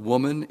the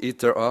woman eat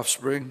their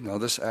offspring? Now,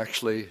 this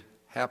actually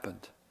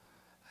happened.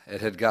 It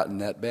had gotten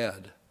that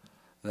bad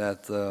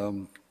that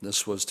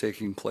this was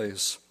taking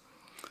place.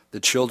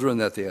 The children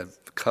that they had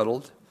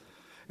cuddled.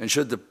 And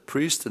should the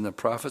priest and the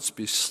prophets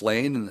be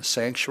slain in the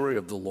sanctuary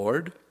of the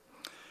Lord?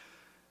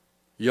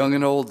 Young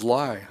and old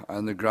lie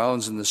on the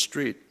grounds in the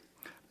street.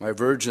 My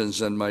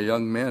virgins and my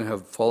young men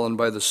have fallen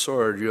by the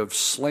sword. You have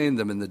slain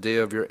them in the day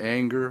of your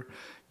anger.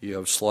 You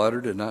have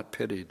slaughtered and not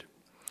pitied.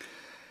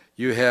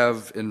 You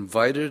have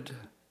invited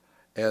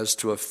as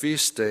to a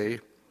feast day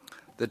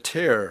the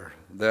terror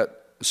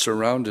that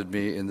surrounded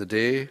me in the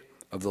day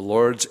of the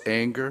Lord's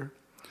anger.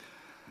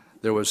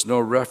 There was no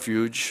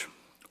refuge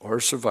or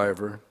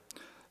survivor.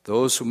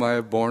 Those whom I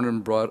have borne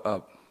and brought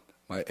up,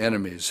 my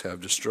enemies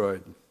have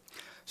destroyed.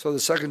 So the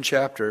second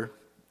chapter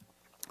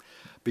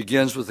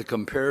begins with a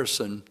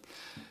comparison.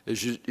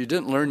 Is you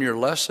didn't learn your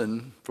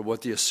lesson for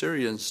what the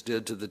Assyrians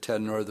did to the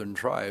 10 northern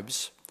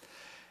tribes.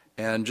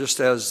 And just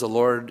as the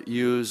Lord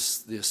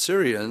used the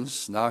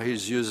Assyrians, now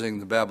he's using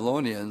the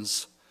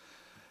Babylonians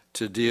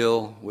to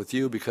deal with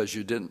you because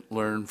you didn't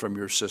learn from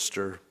your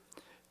sister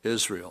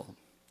Israel.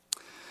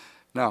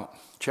 Now,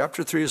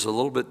 chapter 3 is a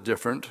little bit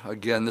different.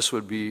 Again, this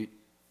would be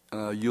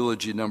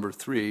eulogy number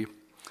 3.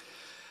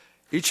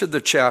 Each of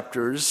the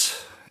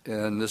chapters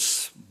in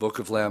this book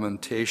of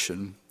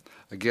Lamentation,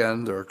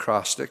 again, they're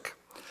acrostic.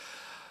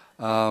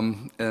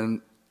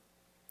 And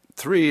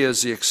 3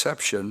 is the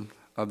exception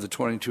of the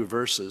 22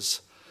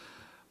 verses,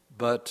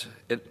 but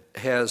it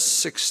has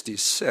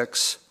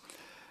 66,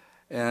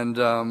 and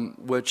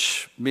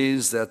which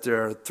means that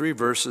there are 3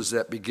 verses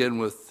that begin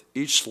with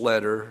each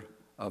letter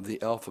of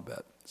the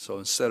alphabet. So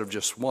instead of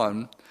just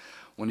one,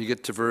 when you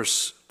get to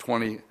verse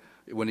 20,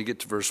 when you get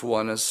to verse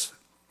 1 is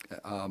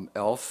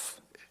Elf,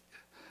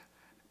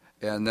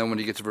 and then when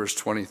you get to verse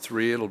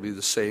 23, it'll be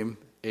the same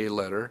A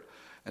letter,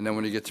 and then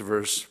when you get to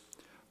verse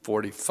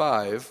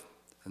 45,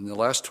 and the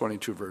last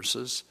 22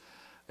 verses,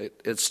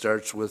 it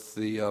starts with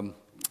the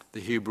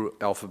Hebrew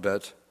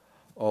alphabet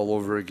all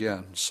over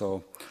again.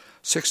 So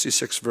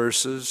 66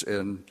 verses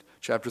in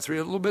chapter 3,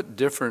 a little bit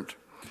different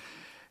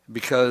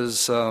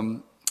because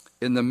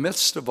in the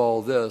midst of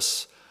all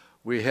this,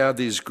 we have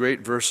these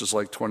great verses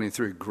like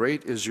 23.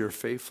 Great is your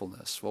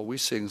faithfulness. Well, we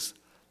sing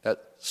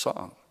that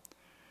song.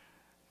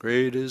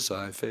 Great is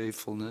thy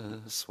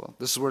faithfulness. Well,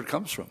 this is where it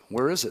comes from.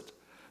 Where is it?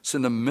 It's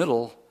in the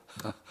middle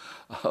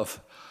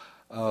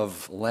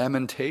of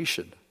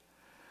lamentation,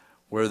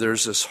 where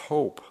there's this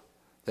hope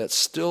that's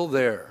still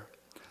there,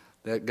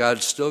 that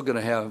God's still going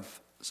to have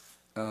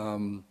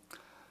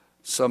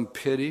some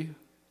pity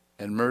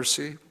and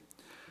mercy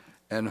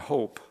and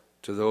hope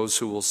to those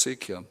who will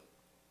seek him.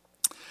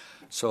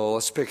 So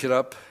let's pick it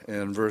up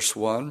in verse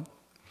 1.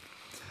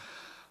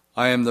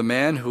 I am the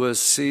man who has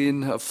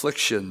seen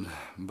affliction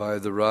by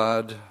the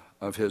rod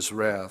of his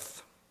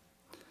wrath.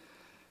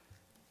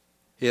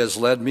 He has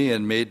led me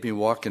and made me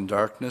walk in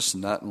darkness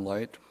and not in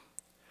light.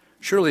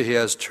 Surely he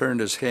has turned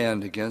his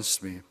hand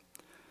against me,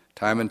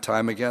 time and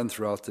time again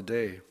throughout the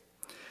day.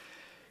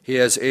 He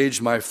has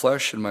aged my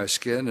flesh and my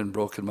skin and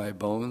broken my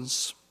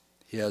bones.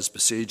 He has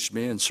besieged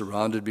me and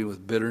surrounded me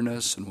with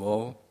bitterness and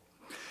woe.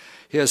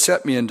 He has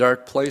set me in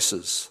dark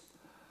places,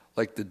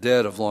 like the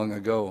dead of long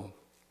ago.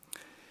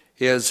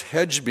 He has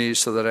hedged me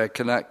so that I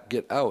cannot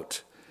get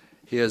out.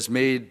 He has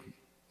made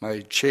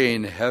my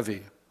chain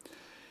heavy.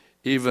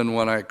 Even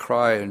when I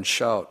cry and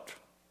shout,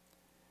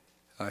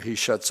 he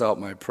shuts out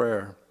my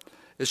prayer.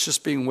 It's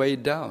just being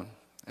weighed down,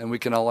 and we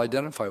can all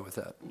identify with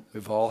that.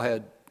 We've all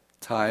had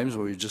times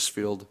where we just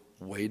feel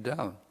weighed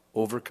down,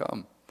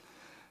 overcome.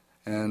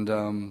 And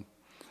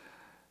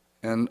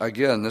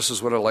again, this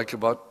is what I like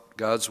about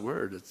God's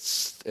word.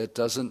 It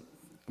doesn't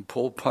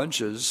pull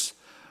punches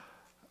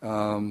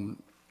and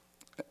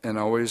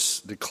always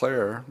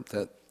declare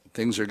that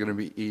things are going to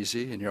be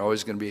easy and you're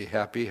always going to be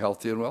happy,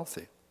 healthy, and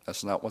wealthy.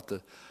 That's not what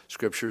the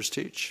scriptures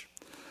teach.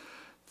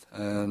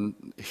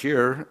 And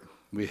here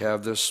we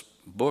have this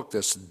book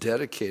that's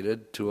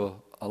dedicated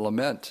to a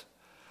lament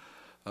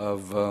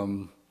of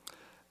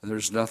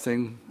there's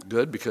nothing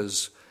good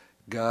because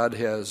God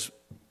has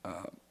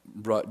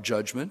brought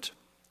judgment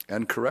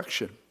and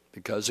correction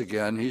because,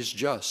 again, he's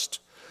just.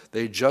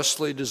 They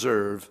justly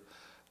deserve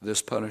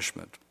this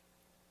punishment.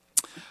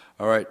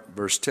 All right,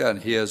 verse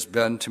 10. He has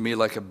been to me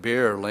like a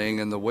bear laying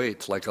in the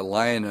wait, like a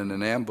lion in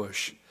an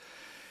ambush.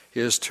 He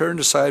has turned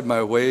aside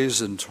my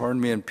ways and torn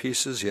me in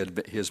pieces. He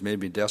has made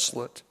me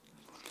desolate.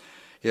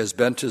 He has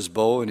bent his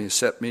bow, and he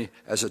set me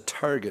as a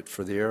target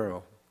for the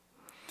arrow.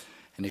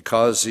 And he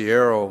caused the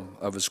arrow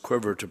of his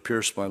quiver to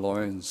pierce my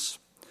loins.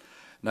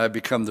 And I have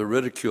become the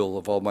ridicule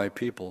of all my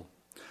people.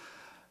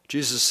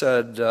 Jesus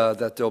said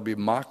that there'll be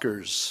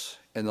mockers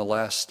in the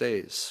last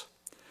days.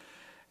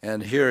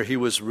 And here he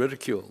was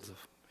ridiculed.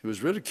 He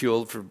was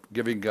ridiculed for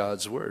giving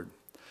God's word.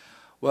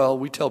 Well,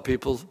 we tell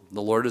people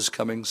the Lord is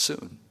coming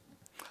soon.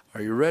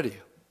 Are you ready?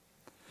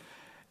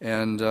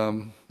 And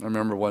I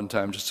remember one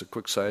time, just a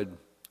quick side,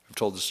 I've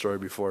told the story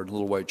before, in a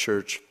little white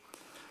church,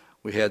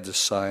 we had this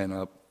sign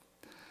up.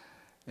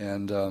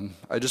 And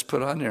I just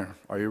put on there,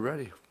 are you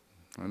ready?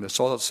 And that's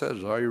all it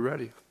said, are you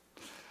ready?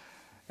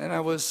 And I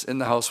was in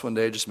the house one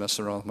day just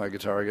messing around with my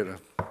guitar. I get a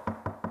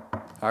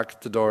knock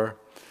at the door.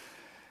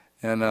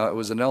 And it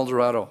was an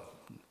Eldorado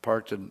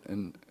parked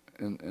in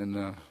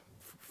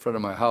front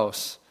of my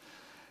house.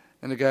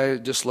 And the guy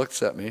just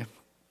looks at me.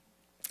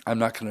 I'm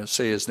not going to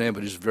say his name,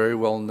 but he's very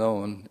well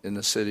known in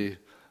the city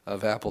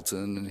of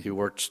Appleton. And he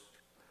worked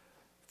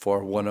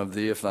for one of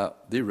the, if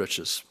not the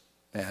richest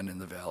man in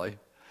the valley.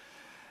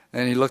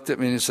 And he looked at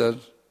me and he said,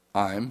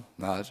 I'm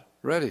not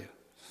ready.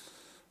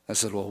 I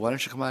said, well, why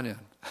don't you come on in?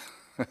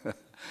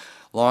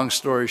 Long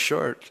story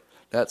short,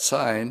 that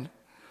sign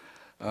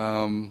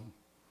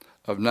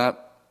of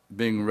not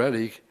being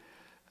ready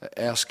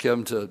asked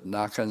him to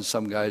knock on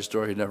some guy's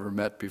door he never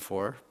met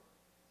before.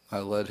 I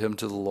led him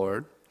to the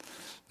Lord.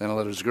 Then I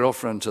led his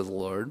girlfriend to the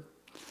Lord.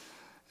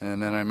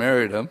 And then I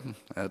married him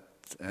at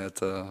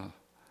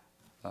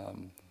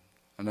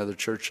another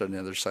church on the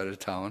other side of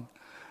town.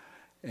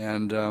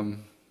 And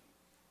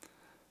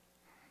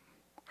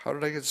how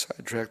did I get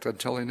sidetracked on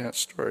telling that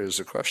story is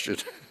the question.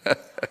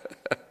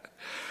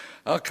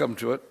 I'll come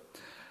to it.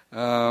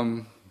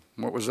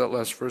 What was that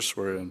last verse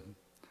we're in?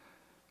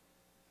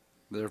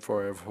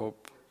 Therefore I have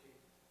hope.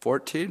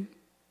 14?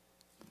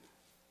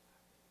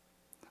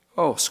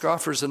 Oh,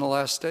 scoffers in the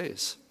last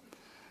days.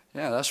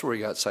 Yeah, that's where we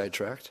got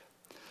sidetracked.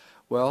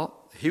 Well,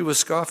 he was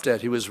scoffed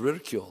at. He was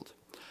ridiculed.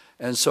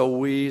 And so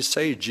we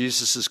say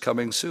Jesus is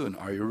coming soon.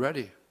 Are you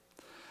ready?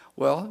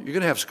 Well, you're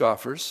going to have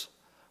scoffers,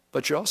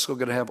 but you're also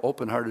going to have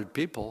open-hearted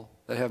people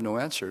that have no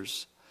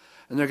answers.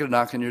 And they're going to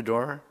knock on your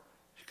door.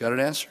 You got an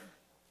answer?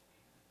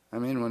 I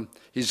mean, when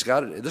he's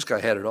got it, this guy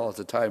had it all at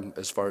the time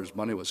as far as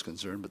money was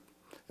concerned, but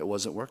it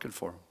wasn't working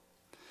for him.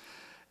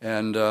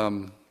 And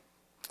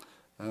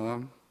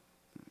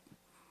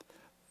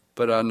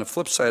but on the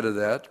flip side of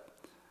that,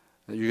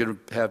 you're going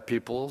to have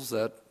people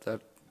that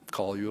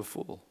call you a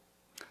fool.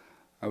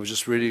 I was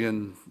just reading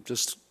in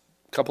just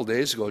a couple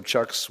days ago,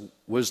 Chuck's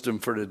wisdom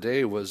for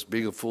today was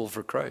being a fool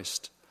for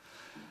Christ.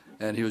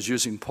 And he was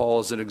using Paul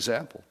as an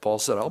example. Paul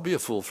said, I'll be a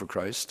fool for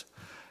Christ.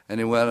 And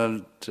he went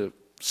on to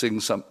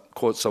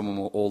quote some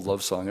old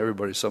love song,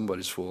 everybody's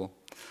somebody's fool.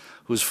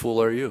 Whose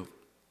fool are you?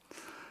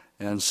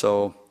 And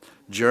so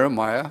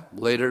Jeremiah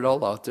laid it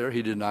all out there.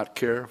 He did not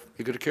care.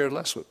 He could have cared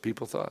less what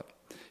people thought.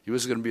 He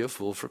was going to be a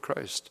fool for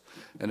Christ.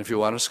 And if you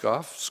want to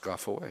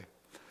scoff away.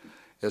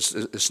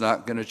 It's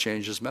not going to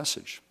change his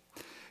message.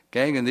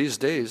 Gang, in these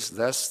days,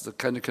 that's the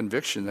kind of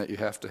conviction that you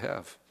have to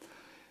have.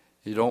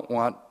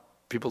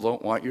 People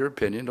don't want your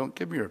opinion. Don't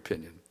give me your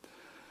opinion.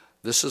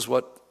 This is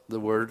what the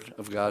Word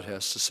of God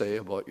has to say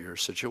about your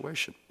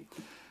situation.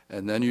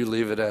 And then you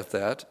leave it at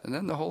that. And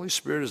then the Holy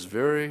Spirit is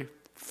very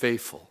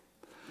faithful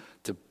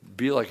to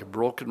be like a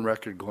broken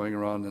record going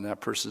around in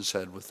that person's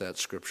head with that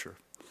scripture.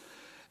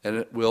 And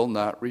it will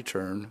not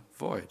return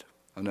void.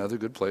 Another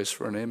good place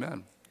for an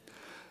amen.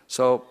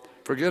 So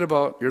forget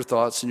about your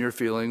thoughts and your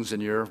feelings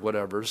and your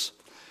whatevers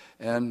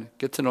and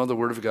get to know the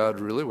Word of God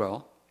really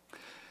well.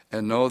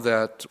 And know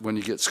that when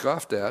you get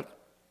scoffed at,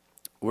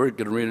 we're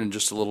going to read in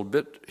just a little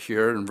bit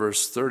here in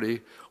verse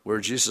 30 where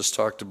Jesus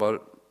talked about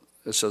it.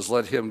 It says,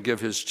 let him give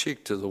his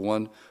cheek to the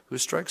one who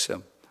strikes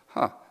him.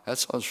 That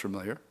sounds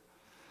familiar.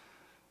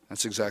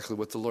 That's exactly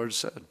what the Lord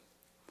said.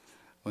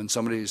 When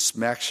somebody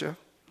smacks you,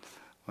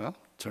 well,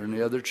 turn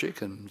the other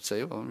cheek and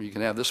say, well, you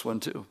can have this one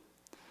too.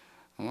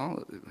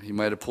 Well, he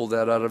might have pulled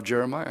that out of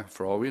Jeremiah,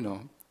 for all we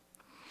know.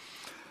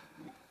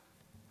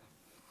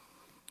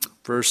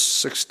 Verse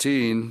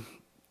 16,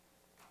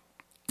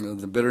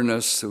 the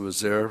bitterness that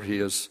was there, he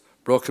has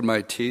broken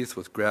my teeth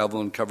with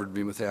gravel and covered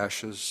me with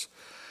ashes.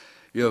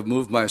 You have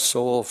moved my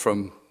soul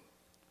from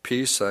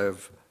peace. I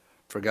have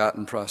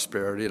forgotten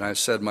prosperity. And I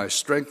said, my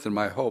strength and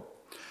my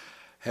hope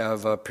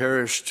have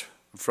perished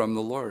from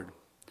the Lord.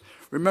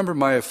 Remember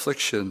my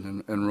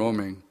affliction and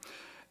roaming,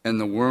 and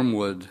the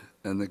wormwood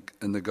and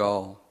the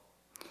gall.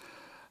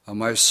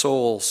 My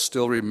soul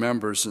still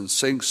remembers and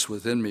sinks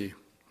within me.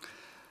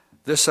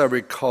 This I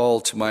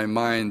recall to my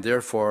mind,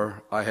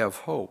 therefore I have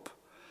hope.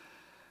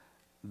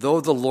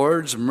 Through the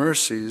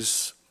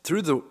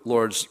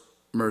Lord's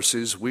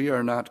mercies we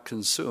are not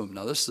consumed.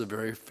 Now this is a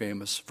very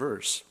famous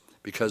verse,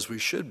 because we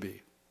should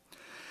be.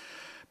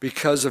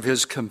 Because of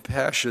his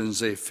compassions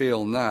they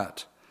fail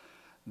not.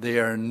 They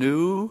are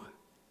new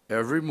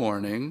every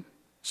morning.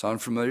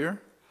 Sound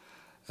familiar?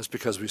 That's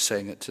because we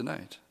sang it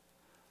tonight.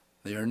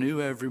 They are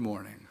new every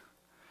morning.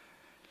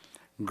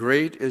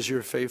 Great is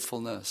your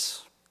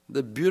faithfulness.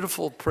 The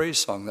beautiful praise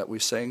song that we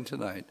sang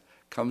tonight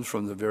comes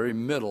from the very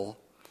middle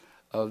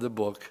of the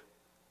book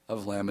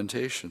of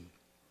Lamentation.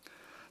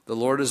 The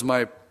Lord is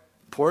my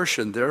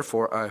portion,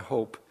 therefore I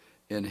hope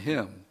in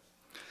him.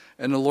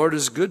 And the Lord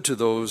is good to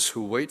those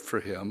who wait for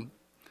him,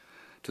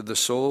 to the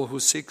soul who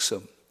seeks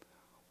him.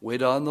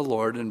 Wait on the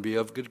Lord and be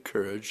of good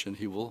courage, and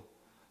he will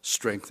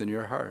strengthen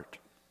your heart.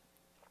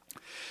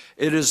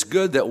 It is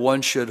good that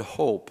one should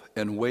hope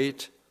and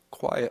wait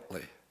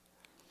quietly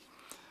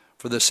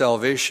for the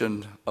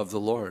salvation of the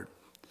Lord.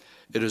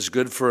 It is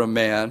good for a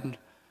man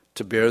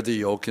to bear the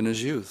yoke in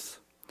his youth.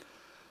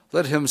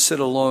 Let him sit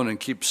alone and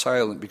keep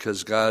silent,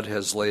 because God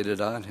has laid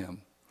it on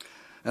him.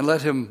 And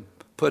let him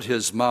put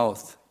his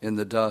mouth in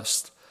the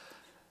dust.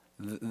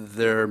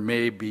 There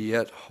may be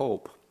yet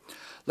hope.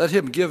 Let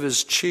him give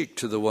his cheek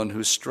to the one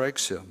who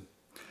strikes him,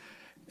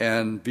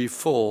 and be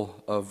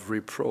full of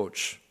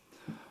reproach.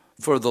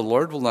 For the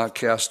Lord will not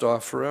cast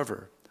off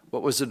forever.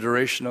 What was the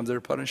duration of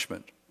their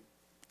punishment?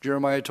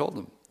 Jeremiah told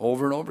them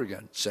over and over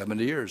again,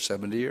 70 years,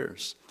 70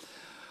 years.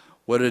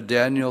 What did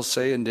Daniel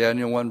say in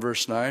Daniel 1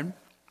 verse 9?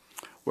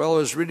 Well, I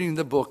was reading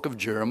the book of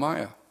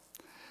Jeremiah,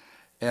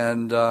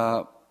 and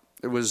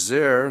it was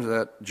there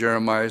that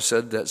Jeremiah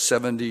said that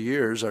 70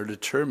 years are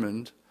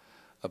determined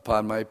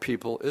upon my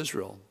people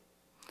Israel.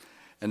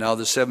 And now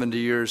the 70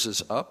 years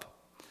is up,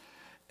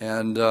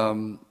 and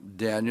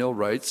Daniel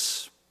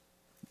writes,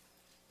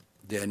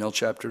 Daniel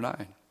chapter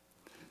 9.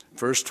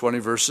 First 20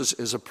 verses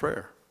is a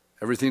prayer.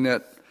 Everything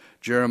that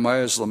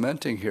Jeremiah is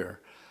lamenting here.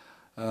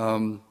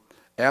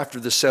 After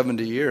the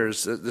 70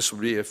 years, this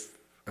would be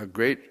a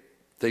great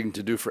thing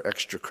to do for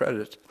extra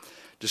credit.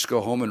 Just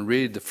go home and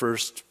read the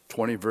first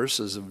 20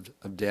 verses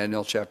of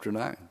Daniel chapter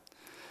 9.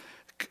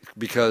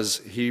 Because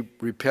he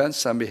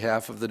repents on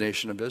behalf of the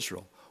nation of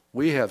Israel.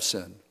 We have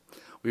sinned.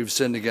 We've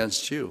sinned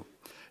against you.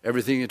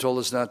 Everything you told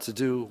us not to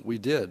do, we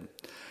did.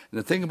 And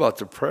the thing about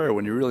the prayer,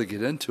 when you really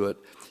get into it,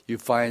 you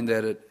find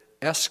that it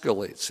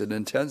escalates in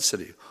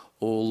intensity.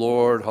 Oh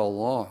Lord, how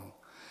long?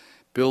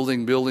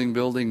 Building, building,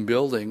 building,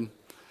 building,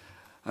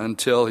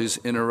 until he's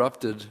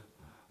interrupted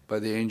by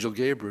the angel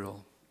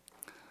Gabriel.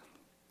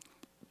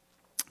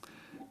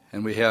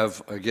 And we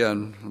have,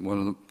 again,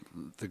 one of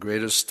the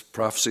greatest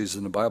prophecies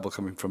in the Bible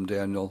coming from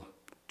Daniel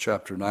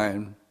chapter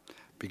 9,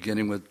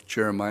 beginning with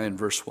Jeremiah in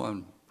verse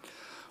 1.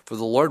 For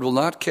the Lord will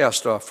not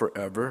cast off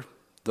forever,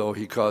 though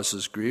he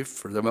causes grief,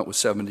 for them it was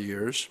 70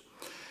 years.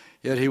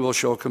 Yet he will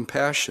show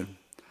compassion,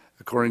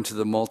 according to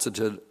the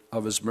multitude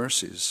of his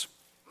mercies.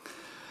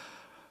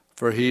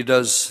 For he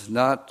does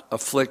not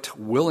afflict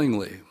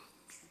willingly.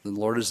 The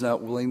Lord is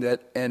not willing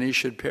that any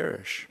should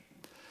perish.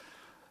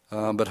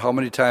 But how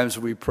many times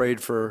have we prayed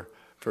for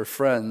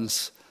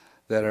friends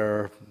that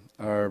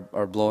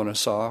are blowing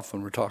us off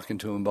when we're talking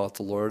to them about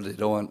the Lord? They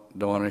don't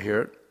want to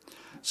hear it.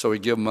 So we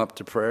give them up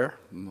to prayer.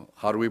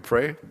 How do we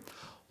pray?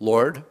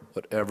 Lord,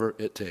 whatever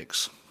it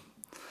takes.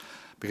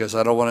 Because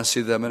I don't want to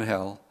see them in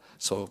hell.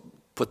 So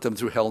put them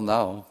through hell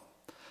now.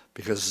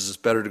 Because it's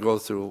better to go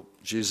through.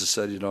 Jesus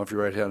said, if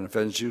your right hand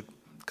offends you,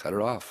 cut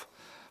it off.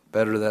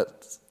 Better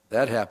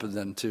that happen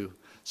than to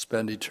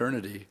spend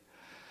eternity.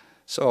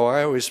 So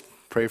I always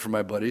pray for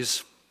my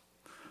buddies.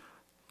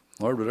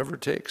 Lord, whatever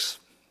it takes.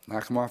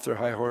 Knock them off their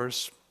high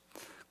horse.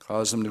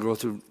 Cause them to go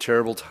through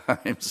terrible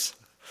times.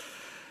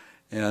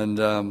 And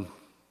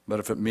but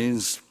if it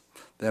means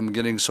them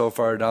getting so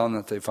far down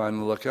that they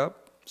finally look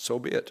up, so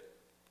be it.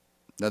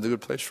 Another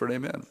good place for an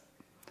amen.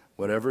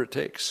 Whatever it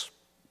takes.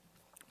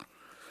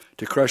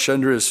 To crush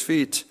under his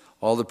feet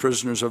all the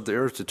prisoners of the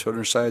earth, to turn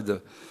aside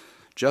the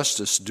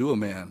justice due a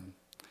man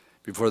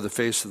before the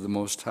face of the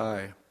Most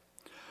High,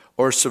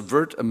 or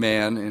subvert a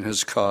man in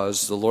his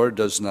cause, the Lord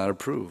does not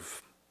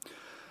approve.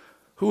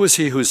 Who is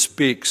he who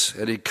speaks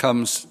and it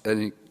comes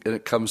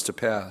to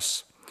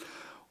pass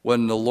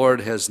when the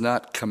Lord has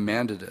not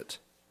commanded it?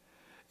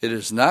 It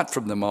is not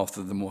from the mouth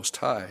of the Most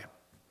High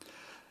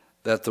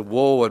that the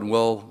woe and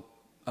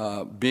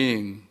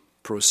well-being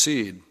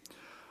proceed.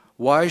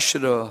 Why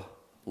should a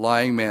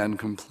lying man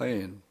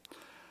complain?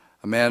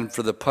 A man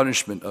for the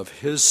punishment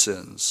of his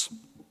sins.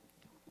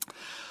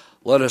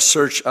 Let us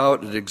search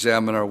out and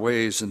examine our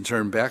ways and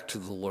turn back to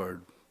the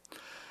Lord.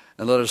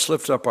 And let us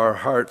lift up our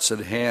hearts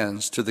and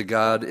hands to the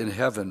God in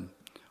heaven.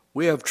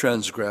 We have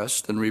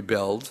transgressed and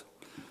rebelled,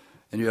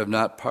 and you have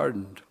not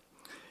pardoned.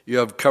 You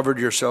have covered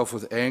yourself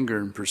with anger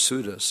and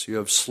pursued us. You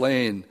have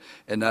slain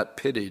and not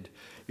pitied.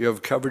 You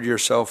have covered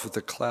yourself with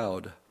a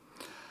cloud,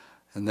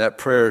 and that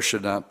prayer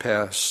should not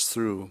pass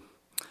through.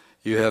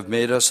 You have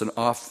made us an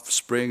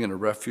offspring and a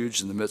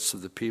refuge in the midst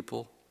of the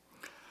people.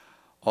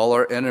 All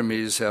our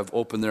enemies have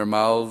opened their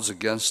mouths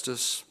against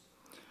us.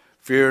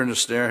 Fear and a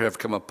snare have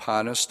come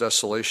upon us,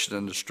 desolation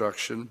and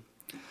destruction.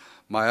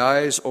 My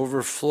eyes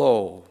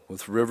overflow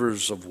with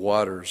rivers of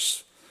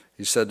waters.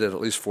 He said that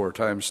at least 4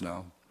 times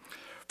now.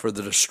 For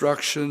the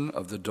destruction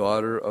of the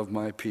daughter of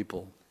my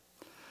people.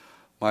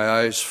 My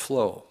eyes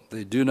flow.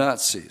 They do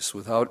not cease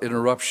without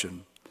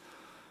interruption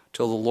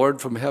till the Lord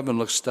from heaven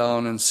looks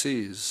down and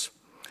sees.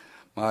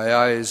 My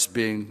eyes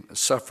being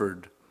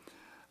suffered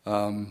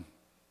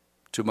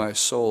to my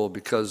soul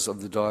because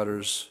of the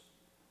daughters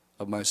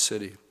of my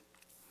city.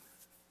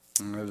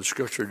 And the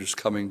scripture just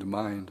coming to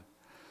mind.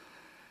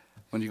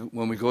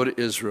 When we go to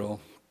Israel,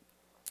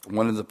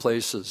 one of the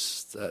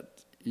places that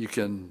you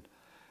can,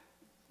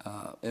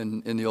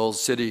 in the old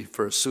city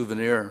for a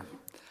souvenir,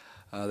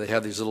 they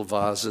have these little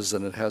vases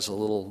and it has a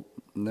little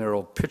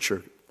narrow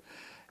pitcher.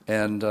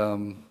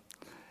 And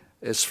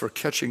it's for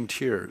catching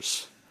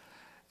tears.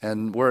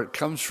 And where it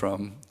comes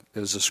from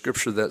is a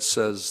scripture that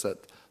says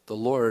that the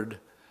Lord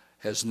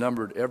has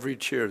numbered every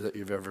tear that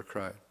you've ever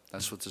cried.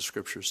 That's what the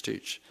scriptures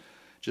teach.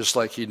 Just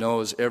like he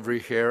knows every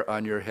hair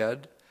on your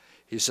head,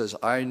 he says,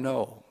 I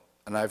know,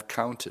 and I've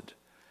counted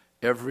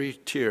every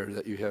tear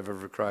that you have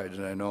ever cried,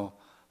 and I know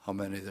how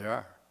many there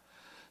are.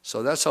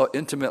 So that's how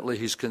intimately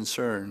he's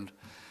concerned.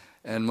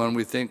 And when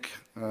we think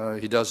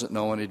he doesn't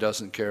know and he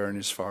doesn't care and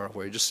he's far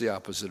away, just the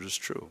opposite is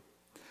true.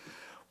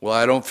 Well,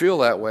 I don't feel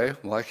that way.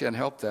 Well, I can't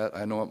help that.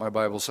 I know what my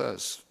Bible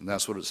says, and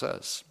that's what it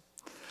says.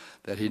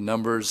 That he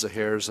numbers the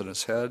hairs on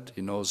his head.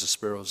 He knows the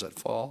sparrows that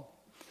fall.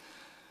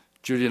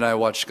 Judy and I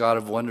watched God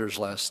of Wonders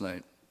last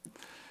night,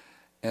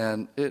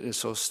 and it is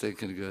so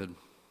stinking good.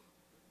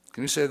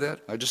 Can you say that?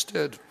 I just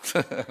did.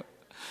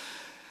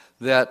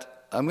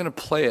 That I'm going to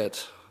play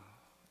it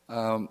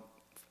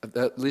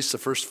at least the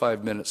first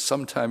 5 minutes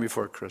sometime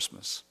before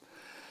Christmas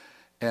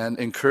and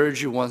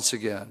encourage you once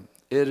again.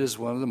 It is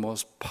one of the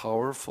most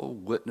powerful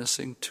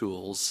witnessing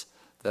tools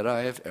that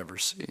I have ever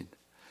seen.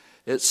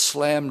 It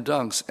slam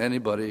dunks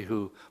anybody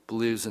who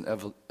believes in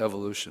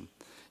evolution.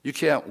 You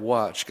can't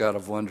watch God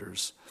of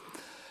Wonders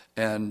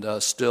and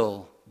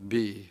still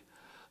be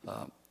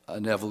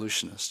an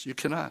evolutionist. You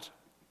cannot.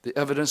 The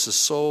evidence is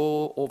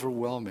so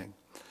overwhelming,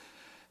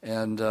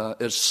 and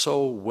it's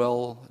so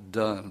well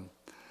done.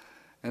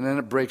 And then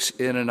it breaks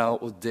in and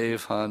out with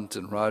Dave Hunt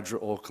and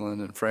Roger Oakland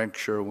and Frank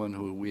Sherwin,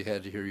 who we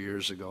had here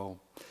years ago,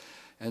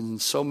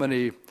 and so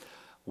many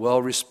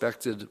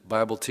well-respected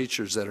Bible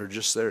teachers that are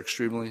just there,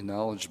 extremely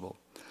knowledgeable.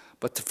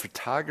 But the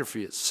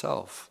photography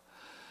itself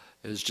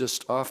is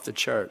just off the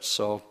charts.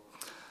 So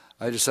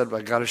I just said,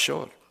 I got to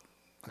show it.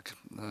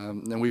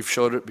 And we've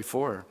showed it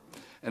before.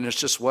 And it's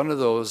just one of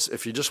those,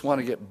 if you just want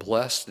to get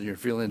blessed and you're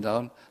feeling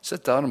down,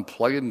 sit down and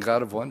plug in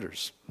God of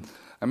Wonders.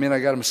 I mean, I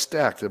got them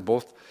stacked. They're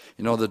both,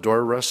 the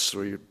door rests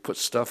where you put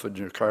stuff in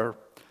your car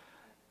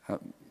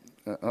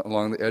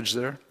along the edge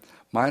there.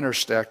 Mine are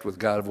stacked with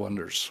God of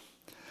Wonders.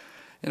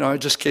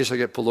 Just in case I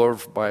get pulled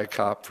over by a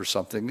cop for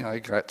something, I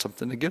got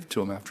something to give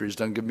to him after he's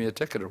done giving me a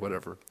ticket or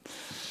whatever.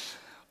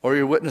 Or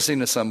you're witnessing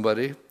to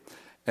somebody,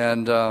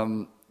 and,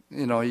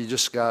 you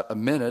just got a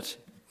minute,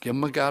 give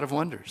them a God of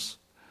Wonders.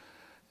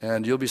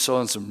 And you'll be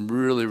sowing some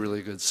really,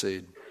 really good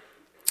seed.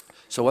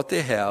 So what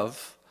they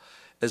have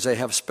is they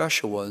have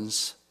special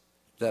ones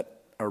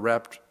that are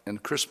wrapped in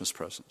Christmas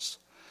presents.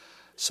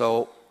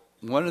 So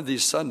one of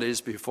these Sundays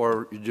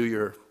before you do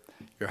your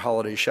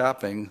holiday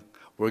shopping,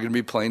 we're going to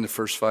be playing the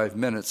first 5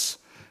 minutes.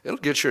 It'll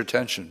get your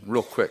attention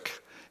real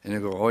quick. And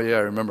you'll go, oh yeah, I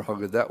remember how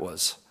good that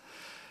was.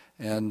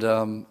 And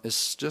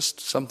it's just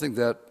something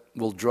that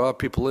will draw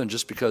people in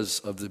just because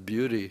of the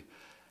beauty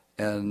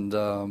and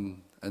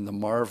the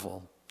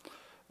marvel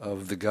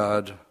of the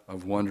God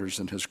of Wonders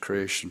and his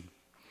creation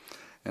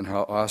and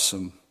how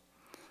awesome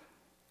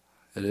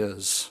it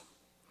is.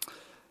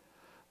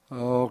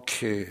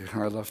 Okay,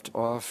 I left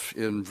off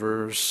in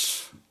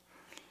verse,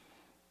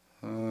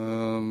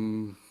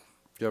 you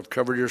have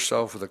covered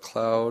yourself with a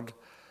cloud,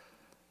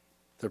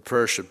 the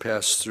prayer should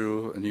pass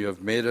through, and you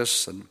have made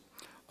us an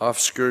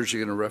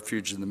off-scourging and a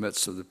refuge in the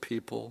midst of the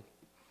people.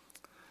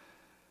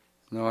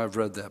 No, I've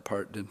read that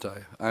part, didn't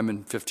I? I'm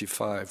in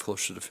 55,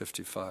 closer to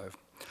 55.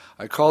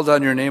 I called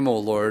on your name, O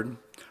Lord,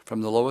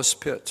 from the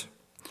lowest pit,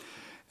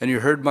 and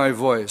you heard my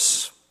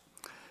voice.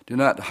 Do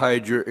not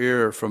hide your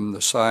ear from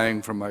the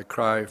sighing, from my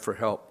cry for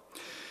help.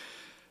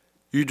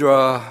 You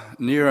draw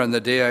near on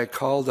the day I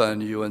called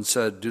on you and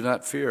said, do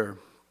not fear.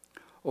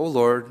 O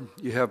Lord,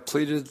 you have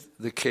pleaded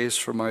the case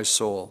for my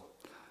soul.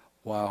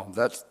 Wow,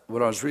 that's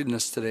when I was reading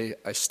this today,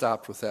 I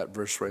stopped with that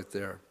verse right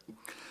there.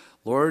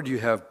 Lord, you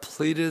have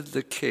pleaded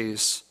the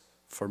case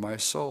for my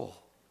soul.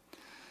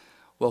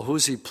 Well,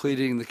 who's he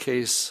pleading the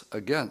case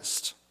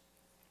against?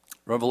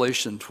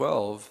 Revelation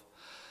 12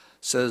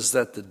 says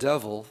that the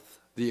devil,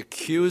 the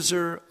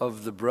accuser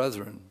of the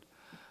brethren,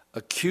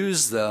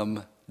 accused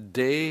them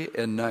day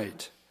and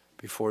night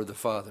before the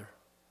Father.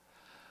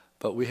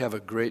 But we have a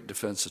great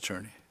defense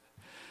attorney.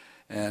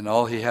 And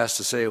all he has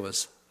to say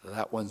was,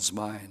 that one's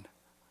mine.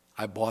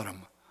 I bought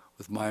him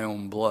with my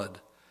own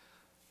blood.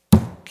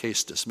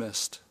 Case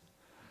dismissed.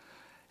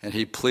 And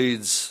he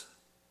pleads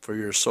for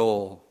your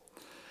soul.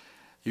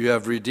 You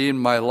have redeemed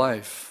my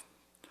life.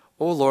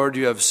 O Lord,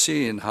 you have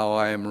seen how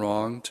I am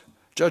wronged.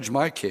 Judge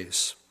my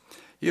case.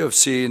 You have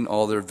seen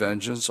all their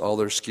vengeance, all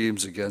their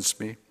schemes against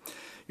me.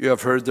 You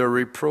have heard their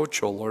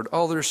reproach, O Lord,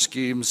 all their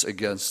schemes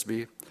against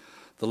me,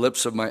 the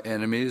lips of my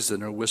enemies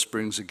and their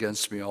whisperings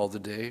against me all the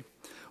day.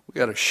 We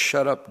got to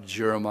shut up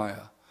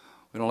Jeremiah.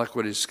 We don't like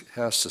what he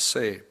has to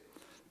say.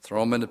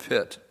 Throw him in the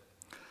pit.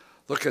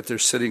 Look at their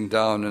sitting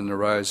down and their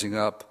rising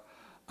up.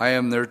 I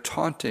am their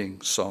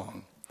taunting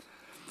song.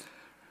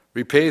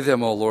 Repay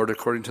them, O Lord,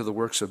 according to the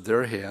works of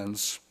their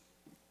hands.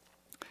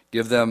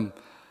 Give them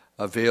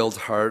a veiled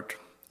heart.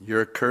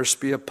 Your curse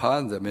be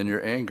upon them in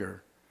your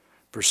anger.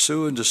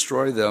 Pursue and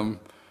destroy them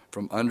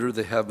from under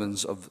the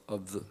heavens of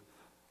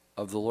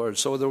the Lord.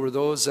 So there were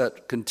those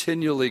that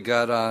continually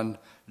got on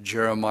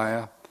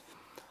Jeremiah,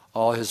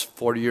 all his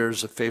 40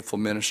 years of faithful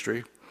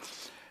ministry.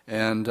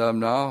 And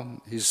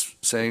now he's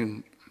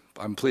saying,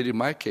 I'm pleading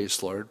my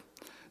case, Lord,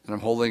 and I'm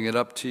holding it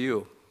up to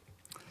you.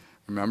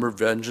 Remember,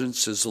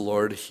 vengeance is the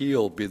Lord.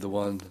 He'll be the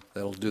one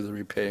that'll do the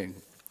repaying.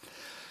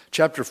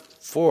 Chapter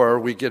 4,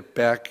 we get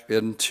back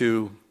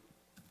into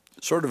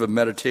sort of a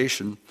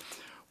meditation.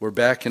 We're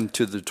back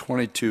into the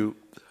 22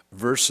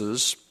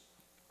 verses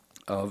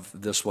of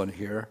this one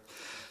here.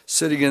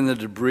 Sitting in the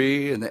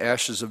debris and the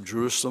ashes of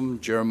Jerusalem,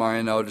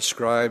 Jeremiah now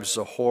describes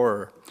the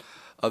horror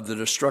of the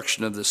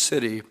destruction of the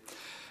city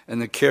and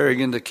the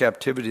carrying into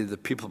captivity of the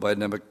people by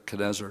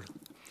Nebuchadnezzar.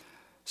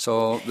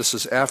 So this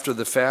is after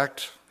the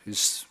fact.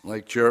 He's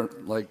like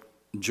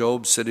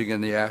Job sitting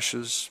in the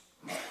ashes.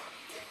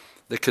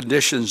 The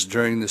conditions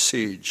during the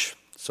siege.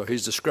 So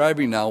he's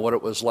describing now what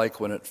it was like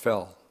when it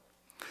fell.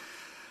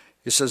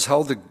 He says,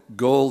 how the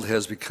gold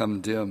has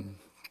become dim,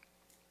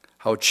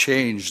 how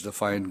changed the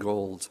fine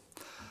gold.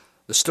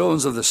 The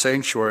stones of the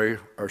sanctuary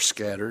are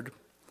scattered.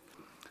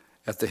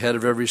 At the head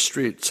of every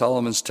street,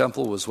 Solomon's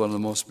temple was one of the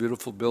most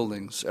beautiful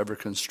buildings ever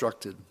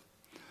constructed,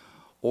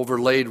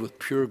 overlaid with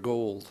pure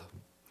gold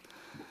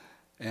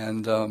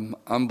and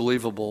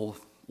unbelievable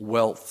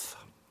wealth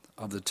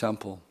of the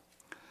temple.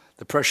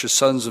 The precious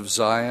sons of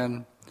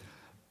Zion,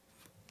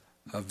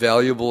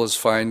 valuable as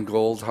fine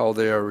gold, how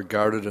they are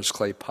regarded as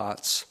clay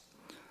pots,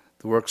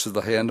 the works of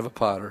the hand of a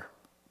potter.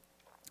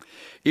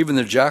 Even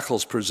the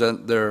jackals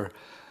present their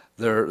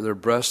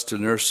breasts to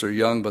nurse their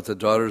young, but the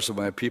daughters of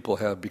my people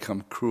have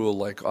become cruel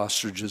like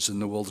ostriches in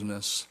the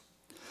wilderness.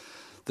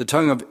 The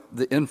tongue of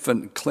the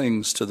infant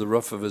clings to the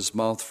roof of his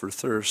mouth for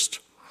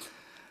thirst,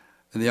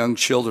 and the young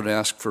children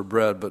ask for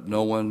bread, but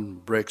no one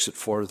breaks it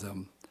for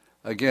them.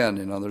 Again,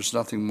 there's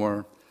nothing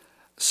more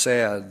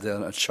sad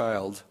than a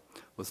child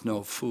with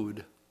no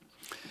food.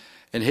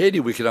 In Haiti,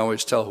 we can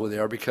always tell who they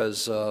are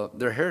because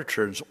their hair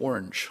turns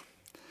orange.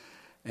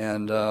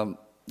 And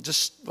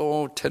just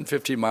 10,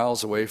 15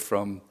 miles away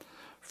from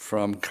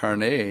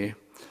Carnay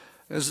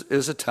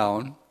is a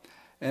town.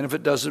 And if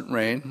it doesn't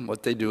rain,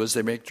 what they do is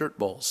they make dirt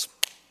bowls.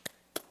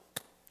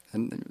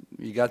 And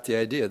you got the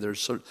idea.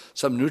 There's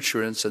some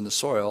nutrients in the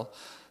soil,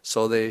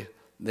 so they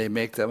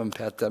make them and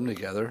pat them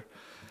together.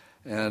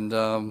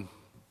 And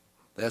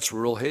that's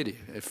rural Haiti.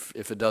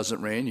 If it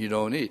doesn't rain, you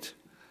don't eat.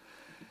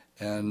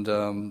 And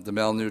the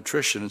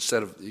malnutrition,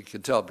 you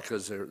can tell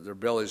because their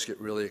bellies get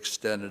really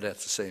extended at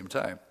the same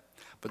time.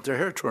 But their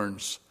hair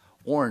turns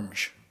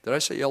orange. Did I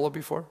say yellow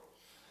before?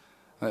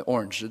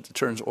 Orange. It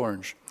turns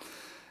orange.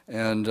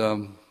 And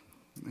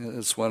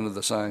it's one of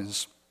the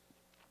signs.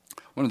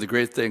 One of the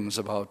great things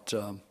about,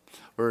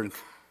 we're in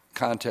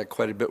contact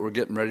quite a bit. We're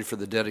getting ready for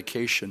the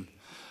dedication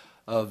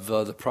of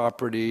the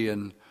property,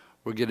 and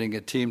we're getting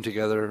a team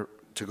together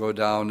to go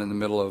down in the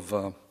middle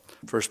of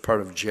first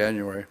part of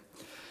January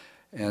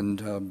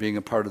and being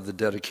a part of the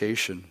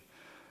dedication.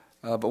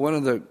 But one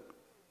of the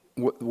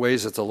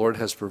ways that the Lord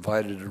has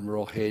provided in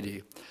rural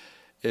Haiti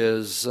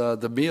is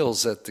the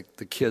meals that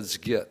the kids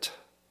get.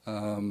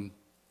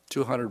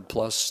 200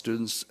 plus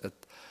students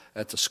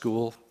at the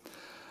school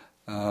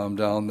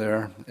down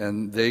there,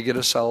 and they get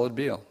a solid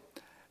meal.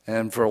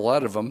 And for a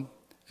lot of them,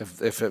 if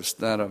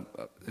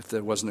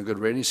there wasn't a good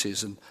rainy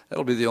season,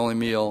 that'll be the only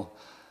meal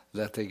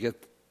that they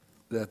get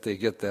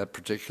that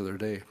particular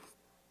day.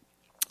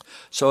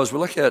 So as we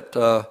look at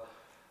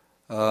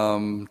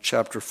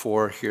chapter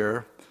 4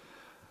 here,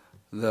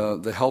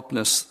 the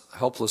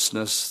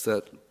helplessness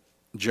that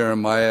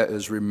Jeremiah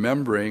is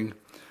remembering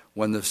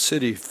when the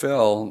city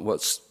fell,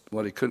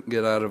 what he couldn't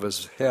get out of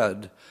his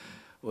head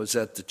was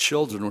that the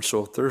children were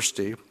so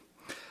thirsty,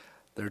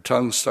 their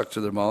tongues stuck to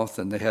their mouth,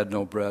 and they had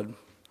no bread.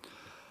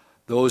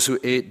 Those who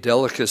ate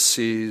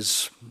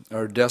delicacies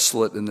are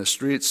desolate in the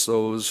streets.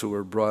 Those who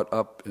were brought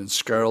up in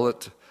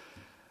scarlet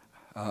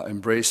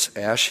embrace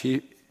ash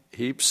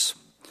heaps.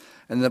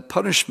 And the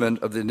punishment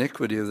of the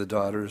iniquity of the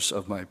daughters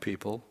of my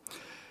people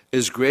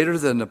is greater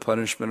than the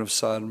punishment of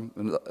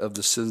Sodom, of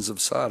the sins of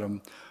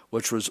Sodom,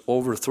 which was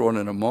overthrown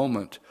in a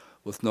moment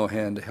with no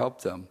hand to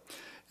help them.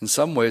 In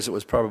some ways, it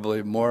was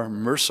probably more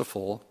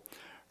merciful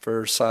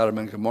for Sodom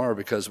and Gomorrah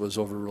because it was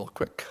over real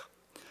quick.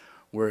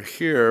 Where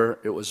here,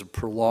 it was a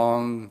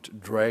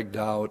prolonged, dragged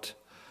out,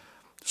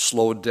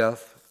 slow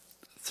death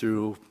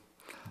through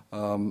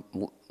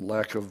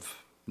lack of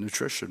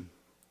nutrition.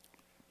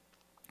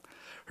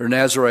 Her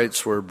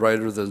Nazarites were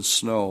brighter than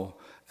snow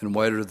and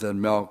whiter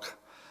than milk.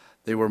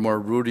 They were more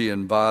ruddy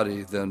in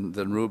body than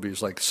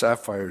rubies, like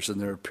sapphires in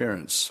their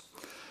appearance.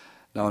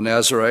 Now,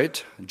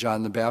 Nazirite,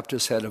 John the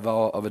Baptist had a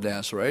vow of a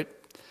Nazirite.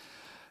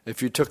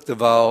 If you took the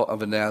vow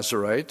of a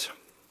Nazirite,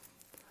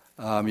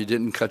 you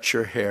didn't cut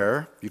your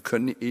hair, you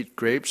couldn't eat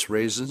grapes,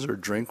 raisins, or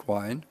drink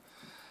wine,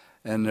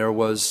 and there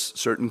was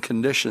certain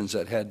conditions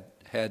that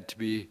had to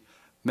be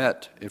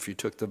met if you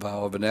took the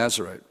vow of a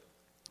Nazirite.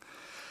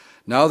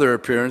 Now their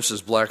appearance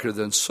is blacker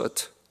than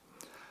soot.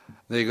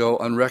 They go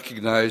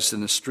unrecognized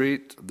in the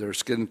street, their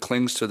skin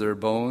clings to their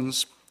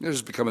bones, they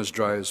just become as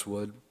dry as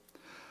wood.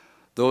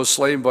 Those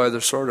slain by the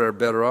sword are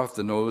better off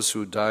than those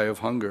who die of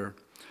hunger,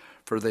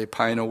 for they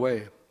pine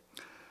away.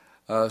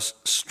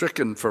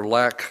 Stricken for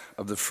lack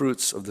of the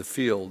fruits of the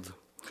field.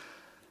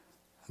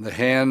 The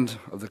hand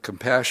of the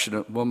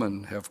compassionate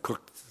woman have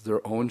cooked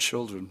their own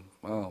children.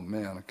 Oh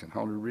man, I can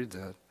hardly read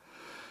that.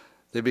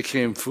 They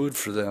became food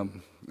for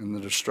them in the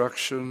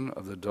destruction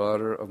of the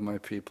daughter of my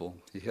people.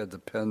 He had to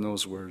pen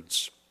those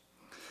words.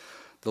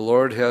 The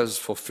Lord has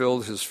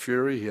fulfilled his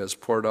fury. He has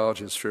poured out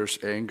his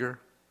fierce anger.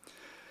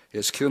 He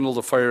has kindled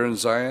a fire in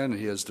Zion.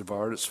 He has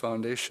devoured its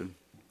foundation.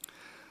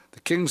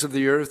 The kings of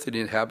the earth and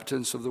the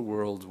inhabitants of the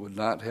world would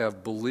not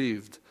have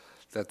believed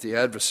that the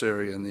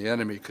adversary and the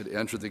enemy could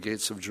enter the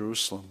gates of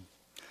Jerusalem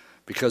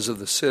because of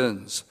the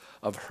sins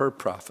of her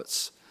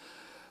prophets.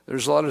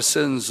 There's a lot of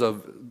sins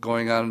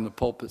going on in the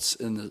pulpits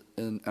in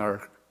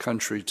our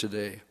country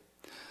today.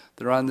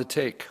 They're on the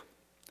take.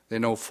 They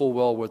know full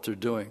well what they're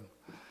doing.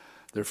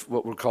 They're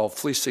what we call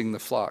fleecing the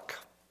flock.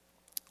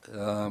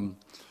 And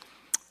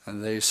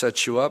they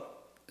set you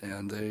up,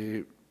 and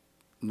they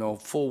know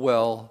full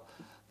well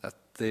that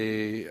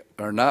they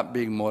are not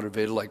being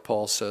motivated, like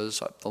Paul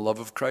says, the love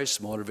of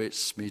Christ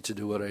motivates me to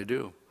do what I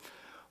do.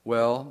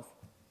 Well,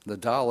 the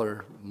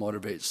dollar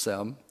motivates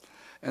them,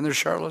 and they're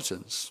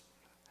charlatans.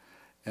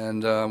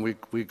 And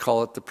we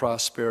call it the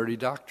prosperity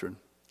doctrine.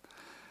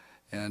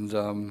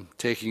 And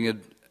taking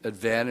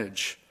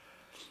advantage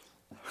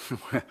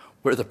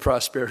where the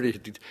prosperity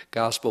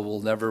gospel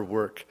will never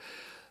work.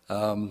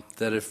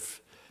 That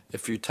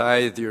if you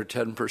tithe your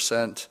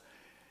 10%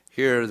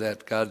 here,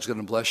 that God's going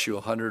to bless you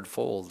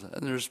 100-fold.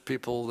 And there's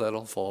people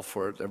that'll fall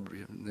for it.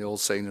 The old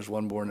saying, there's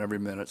one born every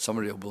minute.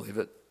 Somebody will believe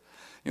it.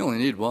 You only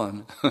need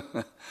one.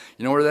 You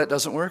know where that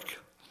doesn't work?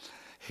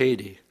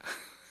 Haiti.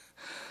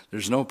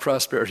 There's no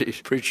prosperity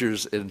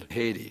preachers in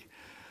Haiti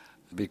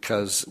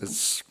because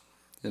it's,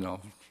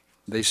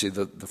 they see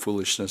the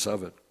foolishness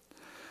of it.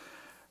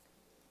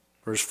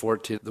 Verse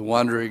 14, the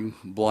wandering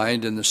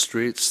blind in the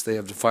streets, they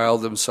have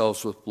defiled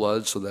themselves with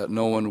blood so that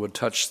no one would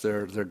touch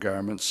their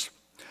garments.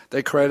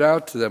 They cried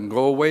out to them,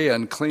 go away,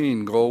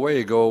 unclean, go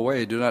away,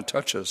 do not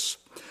touch us.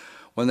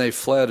 When they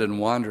fled and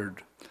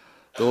wandered,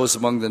 those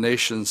among the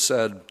nations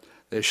said,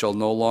 they shall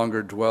no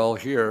longer dwell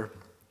here.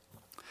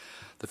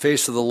 The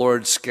face of the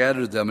Lord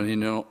scattered them, and he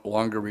no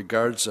longer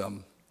regards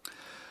them.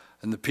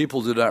 And the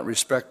people do not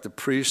respect the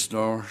priests,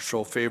 nor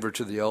show favor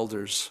to the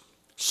elders.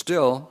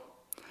 Still,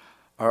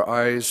 our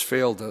eyes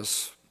failed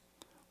us,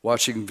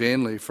 watching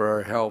vainly for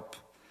our help.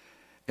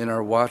 In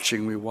our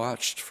watching, we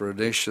watched for a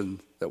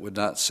nation that would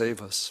not save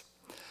us.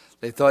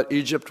 They thought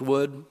Egypt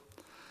would.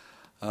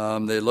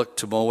 They looked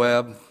to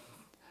Moab,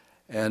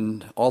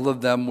 and all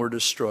of them were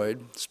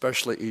destroyed,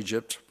 especially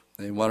Egypt.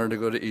 They wanted to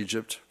go to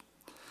Egypt.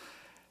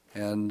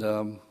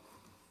 And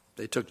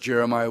they took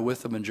Jeremiah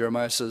with them, and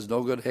Jeremiah says,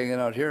 no good hanging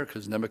out here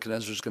because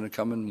Nebuchadnezzar's going to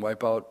come and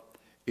wipe out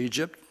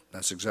Egypt.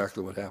 That's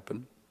exactly what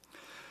happened.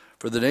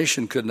 For the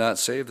nation could not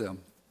save them.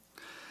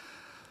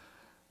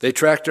 They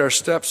tracked our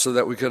steps so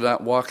that we could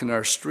not walk in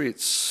our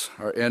streets.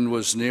 Our end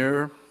was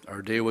near,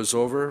 our day was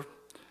over,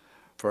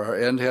 for our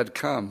end had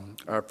come.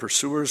 Our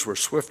pursuers were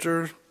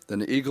swifter than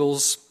the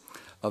eagles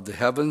of the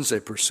heavens. They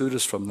pursued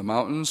us from the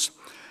mountains,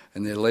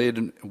 and they laid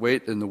in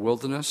wait in the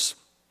wilderness.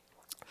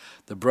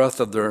 The breath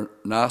of their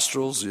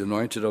nostrils, the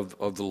anointed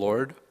of the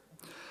Lord,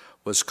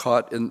 was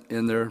caught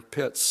in their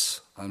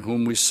pits, on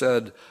whom we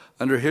said,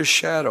 under his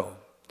shadow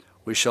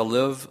we shall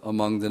live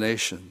among the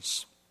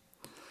nations.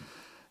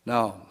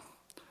 Now,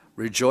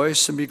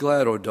 rejoice and be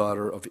glad, O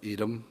daughter of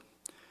Edom,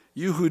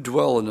 you who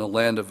dwell in the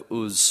land of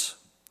Uz.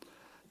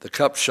 The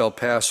cup shall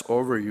pass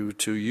over you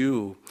to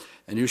you,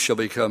 and you shall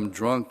become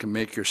drunk and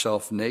make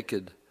yourself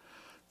naked.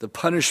 The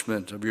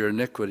punishment of your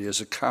iniquity is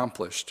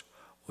accomplished,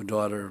 O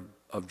daughter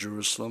of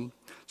Jerusalem.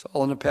 It's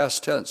all in the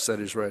past tense that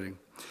he's writing.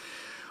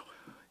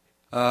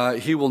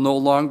 He will no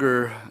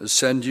longer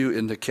send you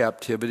into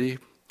captivity.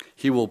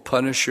 He will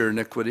punish your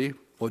iniquity,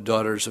 O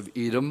daughters of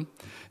Edom,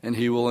 and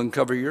he will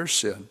uncover your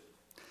sin.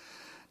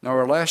 Now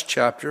our last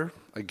chapter,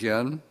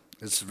 again,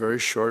 it's very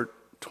short,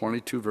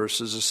 22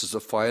 verses. This is the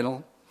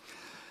final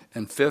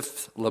and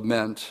fifth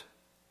lament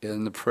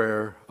in the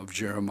prayer of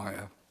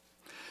Jeremiah.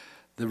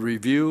 The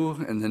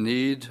review and the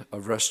need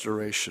of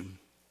restoration.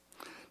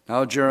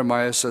 Now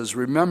Jeremiah says,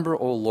 remember,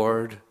 O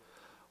Lord,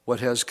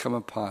 what has come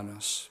upon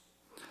us.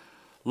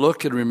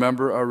 Look and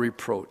remember our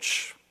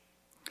reproach.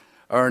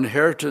 Our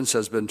inheritance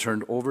has been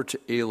turned over to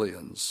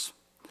aliens,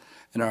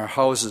 and our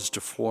houses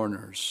to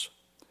foreigners.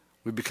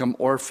 We become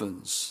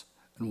orphans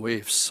and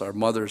waifs. Our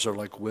mothers are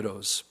like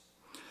widows.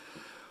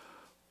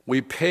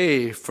 We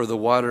pay for the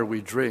water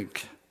we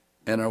drink,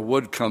 and our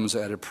wood comes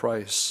at a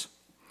price.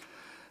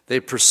 They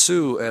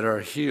pursue at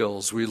our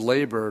heels. We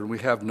labor, and we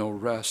have no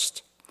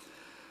rest.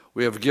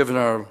 We have given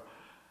our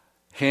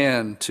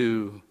hand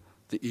to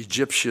the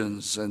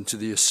Egyptians and to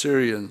the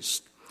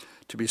Assyrians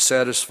to be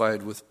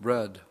satisfied with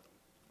bread.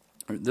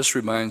 This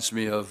reminds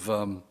me of,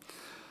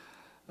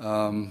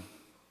 I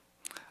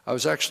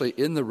was actually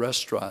in the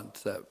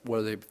restaurant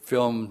where they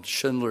filmed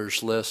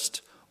Schindler's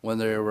List when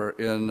they were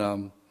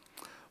in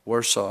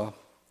Warsaw,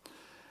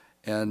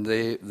 and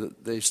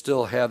they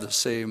still have the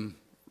same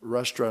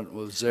restaurant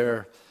was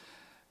there.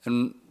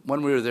 And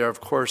when we were there,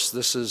 of course,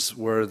 this is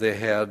where they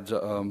had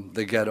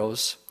the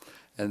ghettos,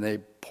 and they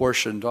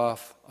portioned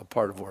off a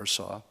part of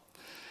Warsaw.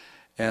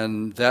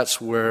 And that's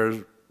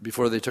where,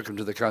 before they took them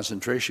to the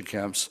concentration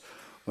camps,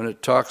 when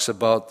it talks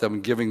about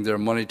them giving their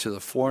money to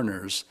the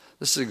foreigners,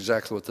 this is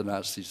exactly what the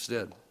Nazis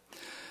did.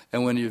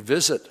 And when you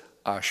visit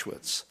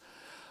Auschwitz,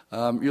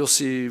 you'll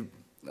see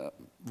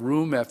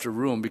room after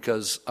room,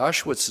 because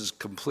Auschwitz is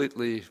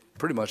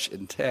pretty much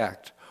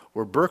intact,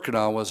 where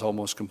Birkenau was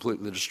almost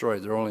completely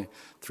destroyed. They're only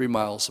 3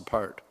 miles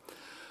apart.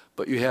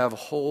 But you have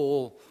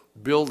whole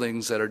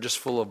buildings that are just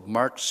full of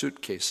marked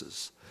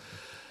suitcases.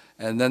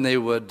 And then they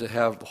would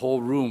have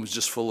whole rooms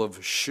just full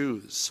of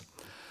shoes.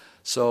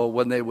 So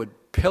when they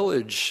would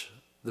pillage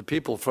the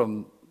people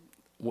from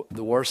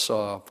the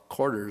Warsaw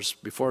quarters,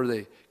 before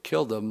they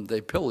killed them,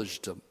 they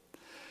pillaged them.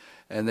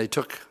 And they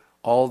took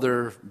all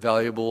their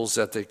valuables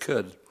that they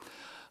could.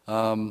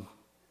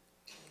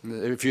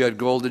 If you had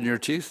gold in your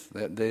teeth,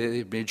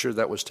 they made sure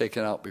that was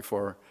taken out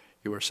before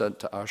you were sent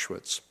to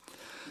Auschwitz.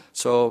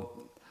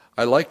 So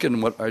I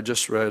liken what I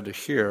just read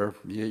here.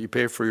 You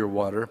pay for your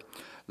water.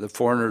 The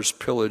foreigners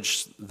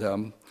pillaged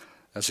them.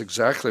 That's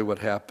exactly what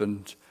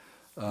happened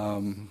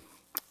to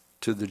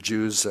the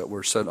Jews that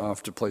were sent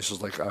off to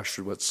places like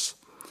Auschwitz.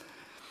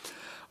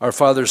 Our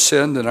fathers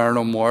sinned and are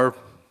no more,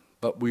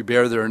 but we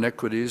bear their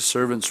iniquities.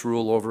 Servants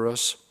rule over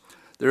us.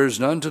 There is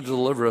none to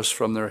deliver us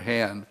from their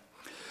hand.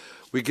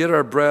 We get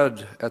our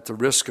bread at the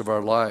risk of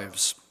our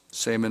lives,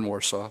 same in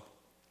Warsaw,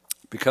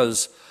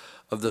 because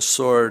of the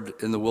sword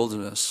in the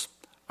wilderness.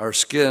 Our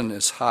skin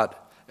is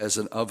hot as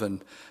an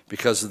oven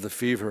because of the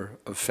fever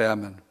of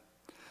famine.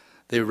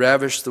 They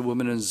ravished the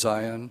women in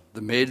Zion,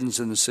 the maidens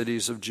in the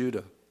cities of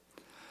Judah.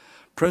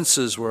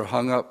 Princes were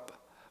hung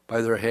up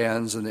by their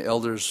hands, and the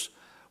elders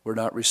were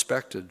not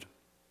respected.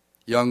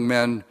 Young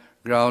men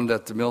ground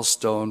at the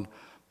millstone,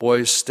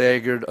 boys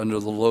staggered under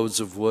the loads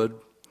of wood.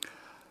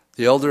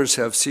 The elders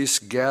have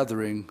ceased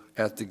gathering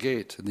at the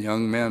gate, and the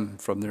young men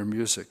from their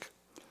music.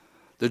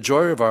 The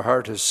joy of our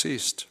heart has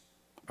ceased.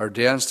 Our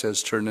dance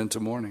has turned into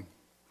mourning.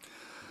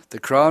 The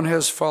crown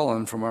has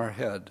fallen from our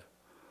head.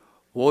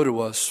 Woe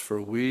to us,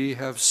 for we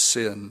have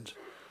sinned.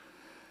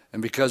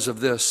 And because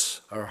of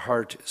this, our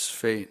heart is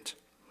faint.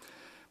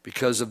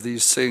 Because of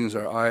these things,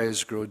 our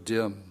eyes grow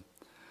dim.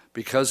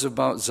 Because of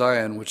Mount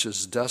Zion, which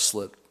is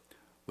desolate,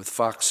 with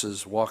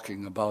foxes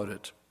walking about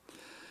it.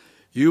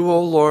 You,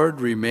 O Lord,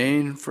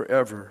 remain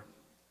forever.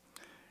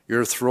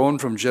 Your throne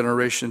from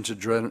generation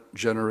to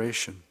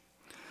generation.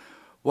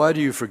 Why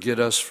do you forget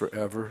us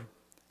forever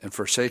and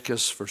forsake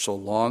us for so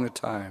long a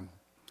time?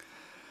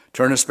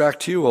 Turn us back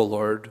to you, O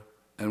Lord,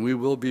 and we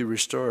will be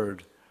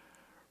restored.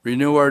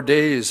 Renew our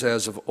days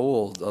as of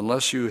old,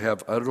 unless you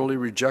have utterly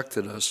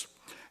rejected us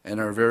and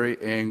are very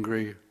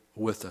angry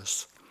with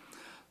us.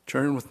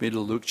 Turn with me to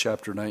Luke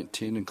chapter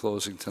 19 in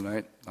closing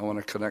tonight. I want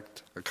to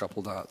connect a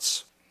couple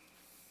dots.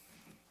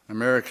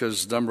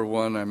 America's number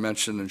one, I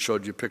mentioned and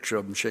showed you a picture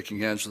of him shaking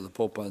hands with the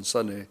Pope on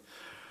Sunday.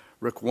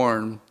 Rick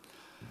Warren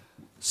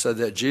said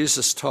that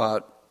Jesus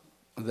taught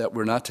that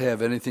we're not to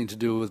have anything to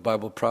do with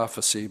Bible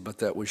prophecy, but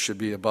that we should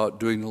be about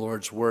doing the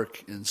Lord's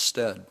work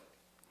instead.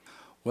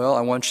 Well,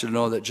 I want you to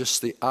know that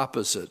just the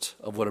opposite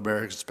of what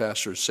America's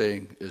pastor is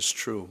saying is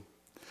true.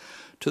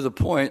 To the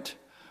point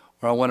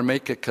where I want to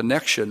make a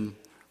connection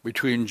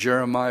between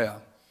Jeremiah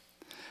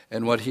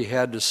and what he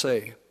had to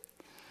say.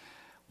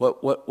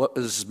 What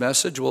was his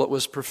message? Well, it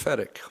was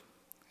prophetic.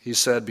 He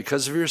said,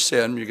 because of your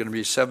sin, you're going to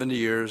be 70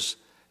 years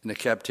in the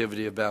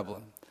captivity of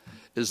Babylon.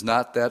 Is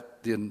not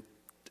that the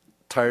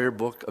entire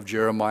book of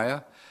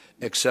Jeremiah,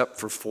 except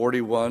for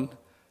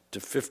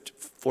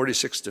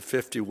 46 to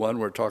 51,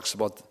 where it talks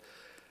about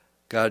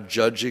God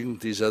judging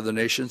these other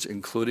nations,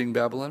 including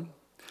Babylon?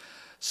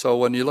 So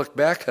when you look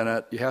back on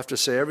it, you have to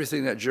say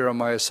everything that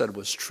Jeremiah said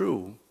was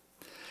true,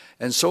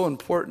 and so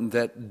important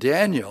that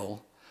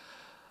Daniel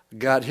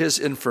got his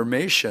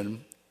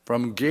information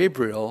from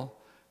Gabriel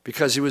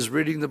because he was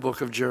reading the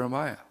book of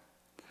Jeremiah.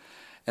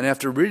 And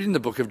after reading the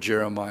book of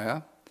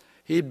Jeremiah,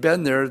 he'd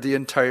been there the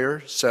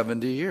entire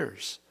 70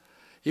 years.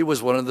 He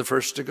was one of the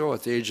first to go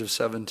at the age of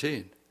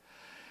 17.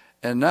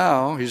 And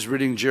now he's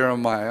reading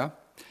Jeremiah,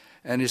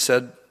 and he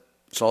said,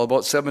 it's all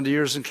about 70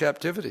 years in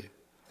captivity.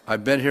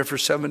 I've been here for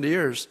 70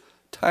 years.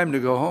 Time to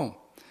go home.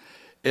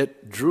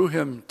 It drew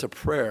him to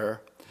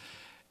prayer,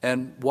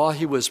 and while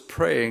he was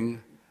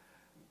praying,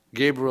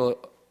 Gabriel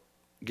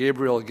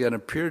again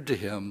appeared to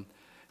him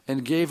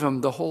and gave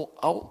him the whole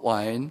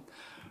outline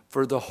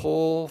for the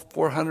whole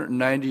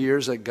 490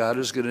 years that God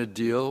is going to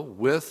deal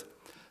with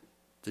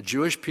the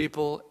Jewish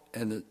people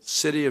and the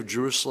city of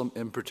Jerusalem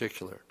in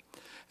particular.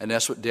 And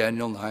that's what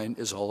Daniel 9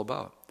 is all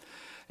about.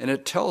 And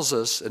it tells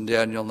us in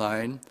Daniel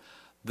 9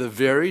 the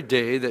very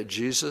day that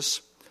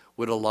Jesus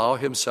would allow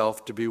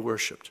himself to be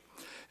worshiped.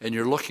 And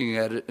you're looking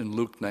at it in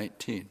Luke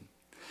 19.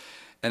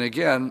 And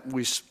again,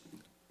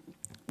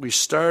 we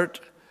start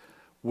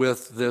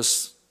with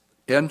this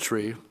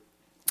entry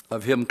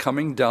of him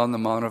coming down the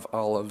Mount of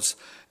Olives,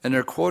 and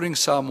they're quoting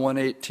Psalm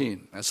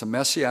 118. That's a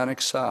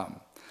messianic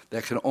psalm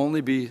that can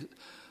only be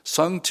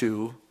sung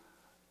to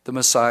the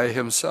Messiah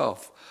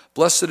himself.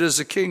 Blessed is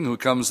the King who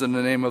comes in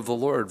the name of the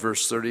Lord,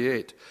 verse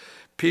 38.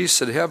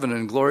 Peace in heaven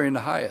and glory in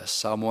the highest,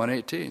 Psalm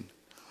 118.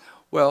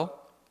 Well,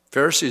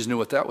 Pharisees knew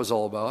what that was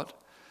all about.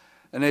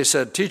 And they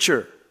said,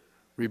 Teacher,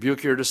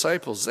 rebuke your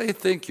disciples. They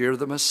think you're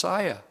the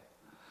Messiah.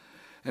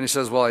 And he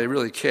says, well, I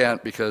really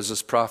can't because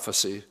it's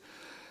prophecy.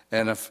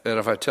 And if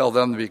I tell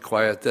them to be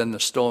quiet, then the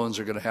stones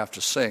are going to have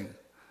to sing.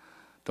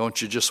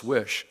 Don't you just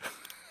wish?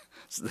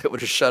 So they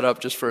would have shut up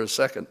just for a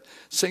second.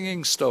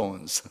 Singing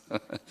stones.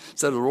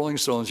 Instead of the Rolling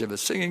Stones, you have the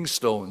singing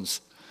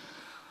stones.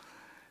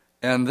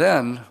 And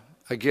then,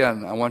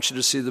 again, I want you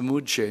to see the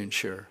mood change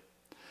here.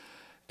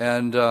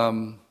 And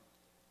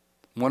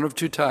one of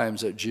two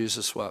times that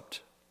Jesus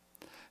wept.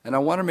 And I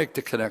want to make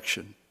the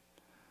connection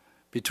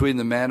between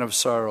the man of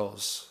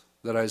sorrows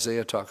that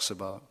Isaiah talks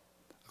about,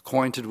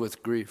 acquainted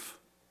with grief,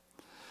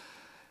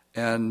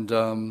 and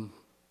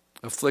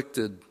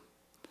afflicted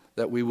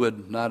that we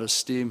would not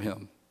esteem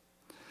him.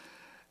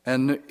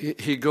 And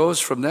he goes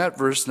from that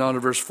verse now to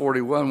verse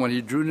 41. When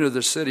he drew near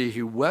the city,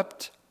 he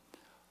wept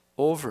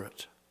over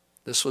it.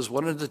 This was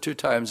one of the two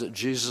times that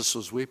Jesus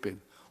was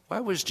weeping. Why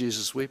was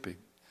Jesus weeping?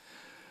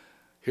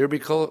 Here we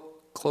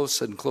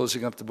close in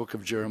closing up the book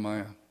of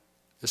Jeremiah.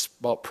 It's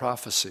about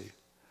prophecy.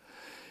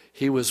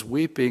 He was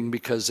weeping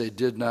because they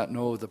did not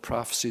know the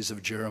prophecies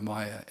of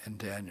Jeremiah and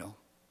Daniel.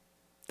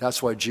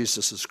 That's why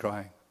Jesus is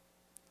crying.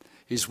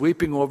 He's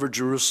weeping over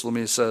Jerusalem.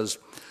 He says,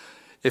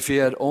 if he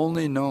had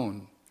only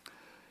known,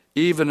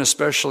 even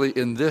especially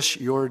in this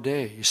your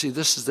day. You see,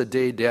 this is the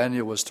day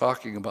Daniel was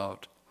talking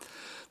about.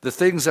 The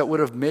things that would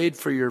have made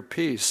for your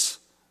peace,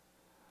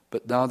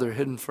 but now they're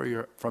hidden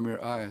from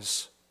your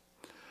eyes.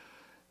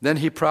 Then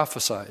he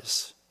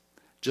prophesies,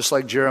 just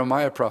like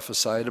Jeremiah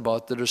prophesied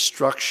about the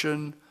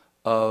destruction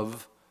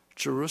of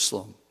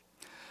Jerusalem.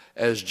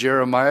 As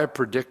Jeremiah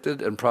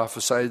predicted and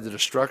prophesied the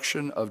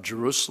destruction of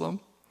Jerusalem,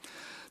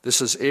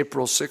 this is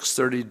April 6,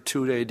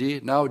 32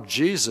 AD. Now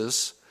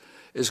Jesus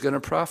is going to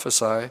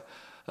prophesy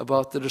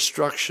about the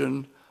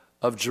destruction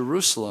of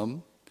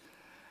Jerusalem,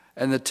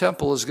 and the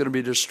temple is going to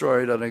be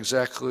destroyed on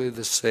exactly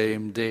the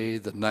same day,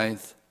 the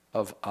 9th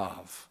of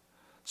Av.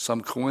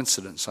 Some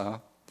coincidence, huh?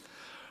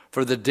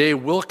 For the day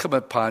will come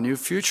upon you,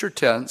 future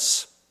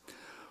tense,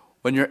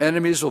 when your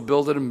enemies will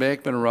build an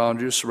embankment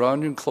around you,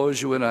 surround you and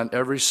close you in on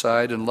every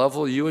side, and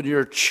level you and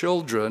your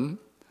children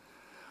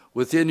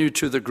within you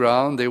to the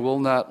ground. They will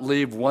not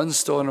leave one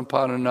stone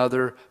upon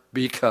another,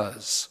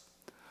 because.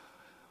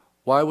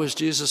 Why was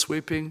Jesus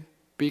weeping?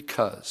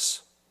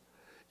 Because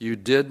you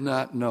did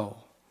not know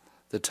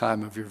the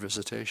time of your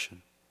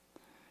visitation.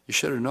 You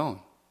should have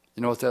known.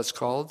 You know what that's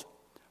called?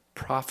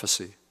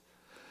 Prophecy.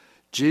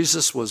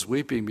 Jesus was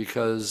weeping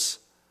because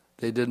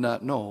they did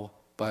not know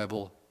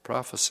Bible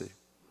prophecy.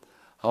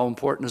 How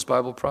important is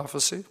Bible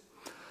prophecy?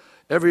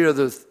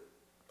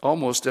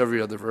 Almost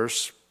every other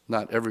verse,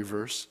 not every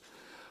verse,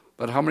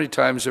 but how many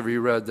times have you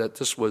read that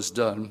this was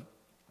done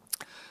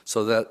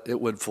so that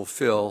it would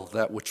fulfill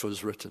that which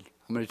was written?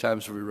 How many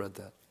times have we read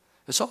that?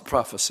 It's all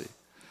prophecy.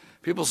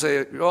 People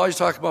say, you always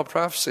talk about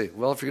prophecy.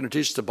 Well, if you're going to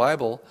teach the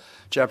Bible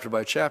chapter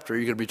by chapter,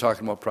 you're going to be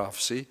talking about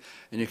prophecy,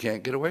 and you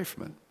can't get away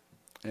from it.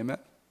 Amen?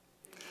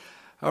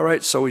 All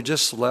right, so we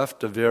just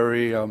left a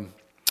very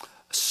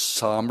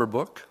somber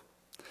book.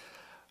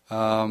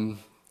 We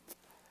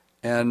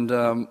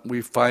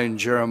find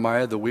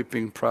Jeremiah, the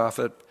weeping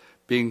prophet,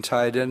 being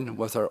tied in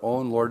with our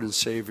own Lord and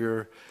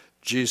Savior,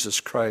 Jesus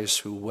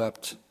Christ, who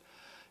wept,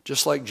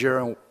 just like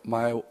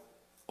Jeremiah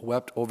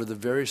wept over the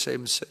very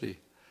same city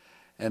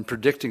and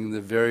predicting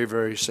the very,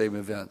 very same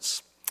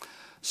events.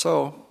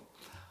 So,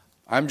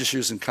 I'm just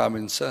using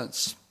common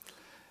sense.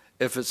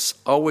 If it's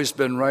always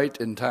been right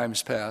in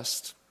times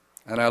past,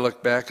 and I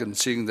look back and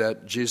seeing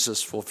that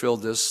Jesus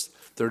fulfilled this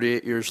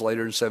 38 years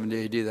later in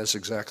 70 AD, that's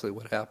exactly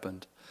what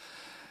happened.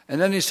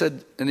 And then he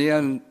said, in the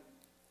end,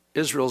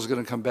 Israel's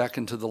going to come back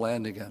into the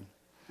land again.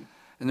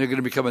 And they're going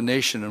to become a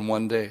nation in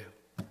one day.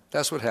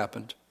 That's what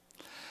happened.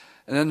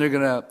 And then they're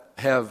going to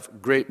have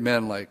great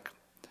men like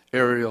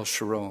Ariel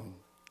Sharon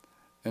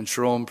and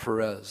Sharon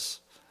Peres.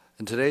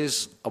 And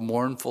today's a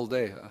mournful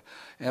day.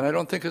 And I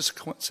don't think it's a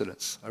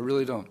coincidence. I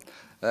really don't.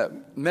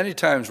 Many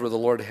times where the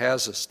Lord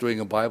has us doing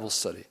a Bible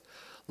study,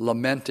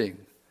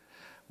 lamenting.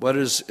 What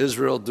is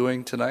Israel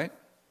doing tonight?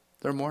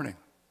 They're mourning.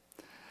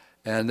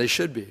 And they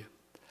should be.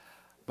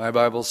 My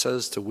Bible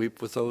says to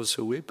weep with those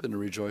who weep and to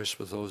rejoice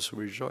with those who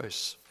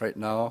rejoice. Right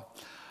now,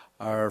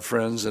 Our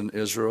friends in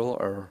Israel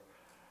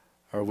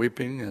are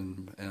weeping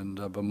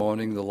and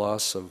bemoaning the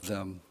loss of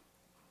them.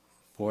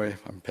 Boy,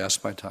 I'm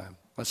past my time.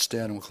 Let's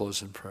stand and we'll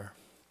close in prayer.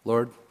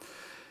 Lord,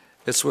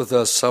 it's with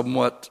a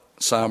somewhat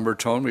somber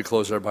tone we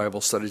close our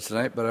Bible study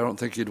tonight, but I don't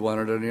think you'd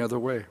want it any other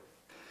way.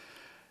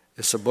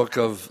 It's a book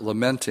of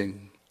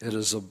lamenting. It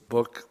is a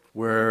book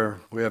where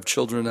we have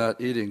children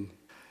not eating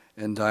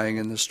and dying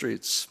in the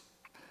streets.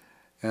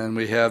 And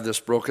we have this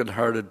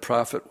broken-hearted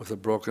prophet with a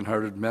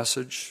broken-hearted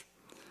message.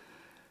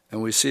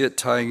 And we see it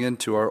tying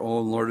into our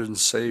own Lord and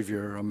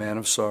Savior, a man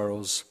of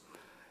sorrows.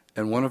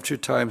 And one of two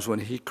times when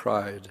he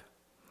cried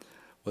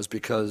was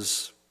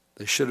because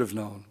they should have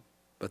known,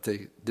 but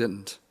they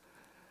didn't.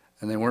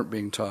 And they weren't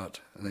being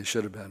taught, and they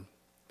should have been.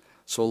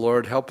 So,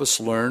 Lord, help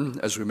us learn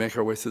as we make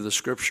our way through the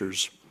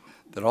Scriptures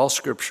that all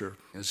Scripture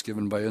is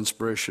given by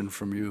inspiration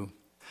from you.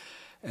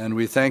 And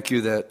we thank you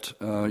that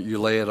you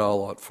lay it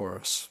all out for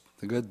us,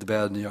 the good, the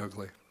bad, and the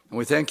ugly. And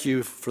we thank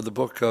you for the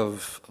book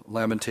of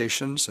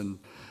Lamentations, and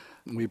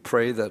we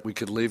pray that we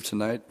could leave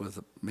tonight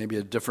with maybe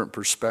a different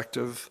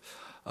perspective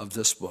of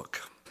this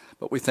book.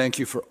 But we thank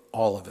you for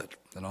all of it.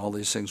 And all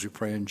these things we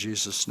pray in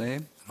Jesus'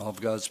 name, and all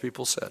of God's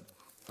people said.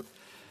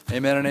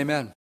 Amen and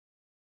amen.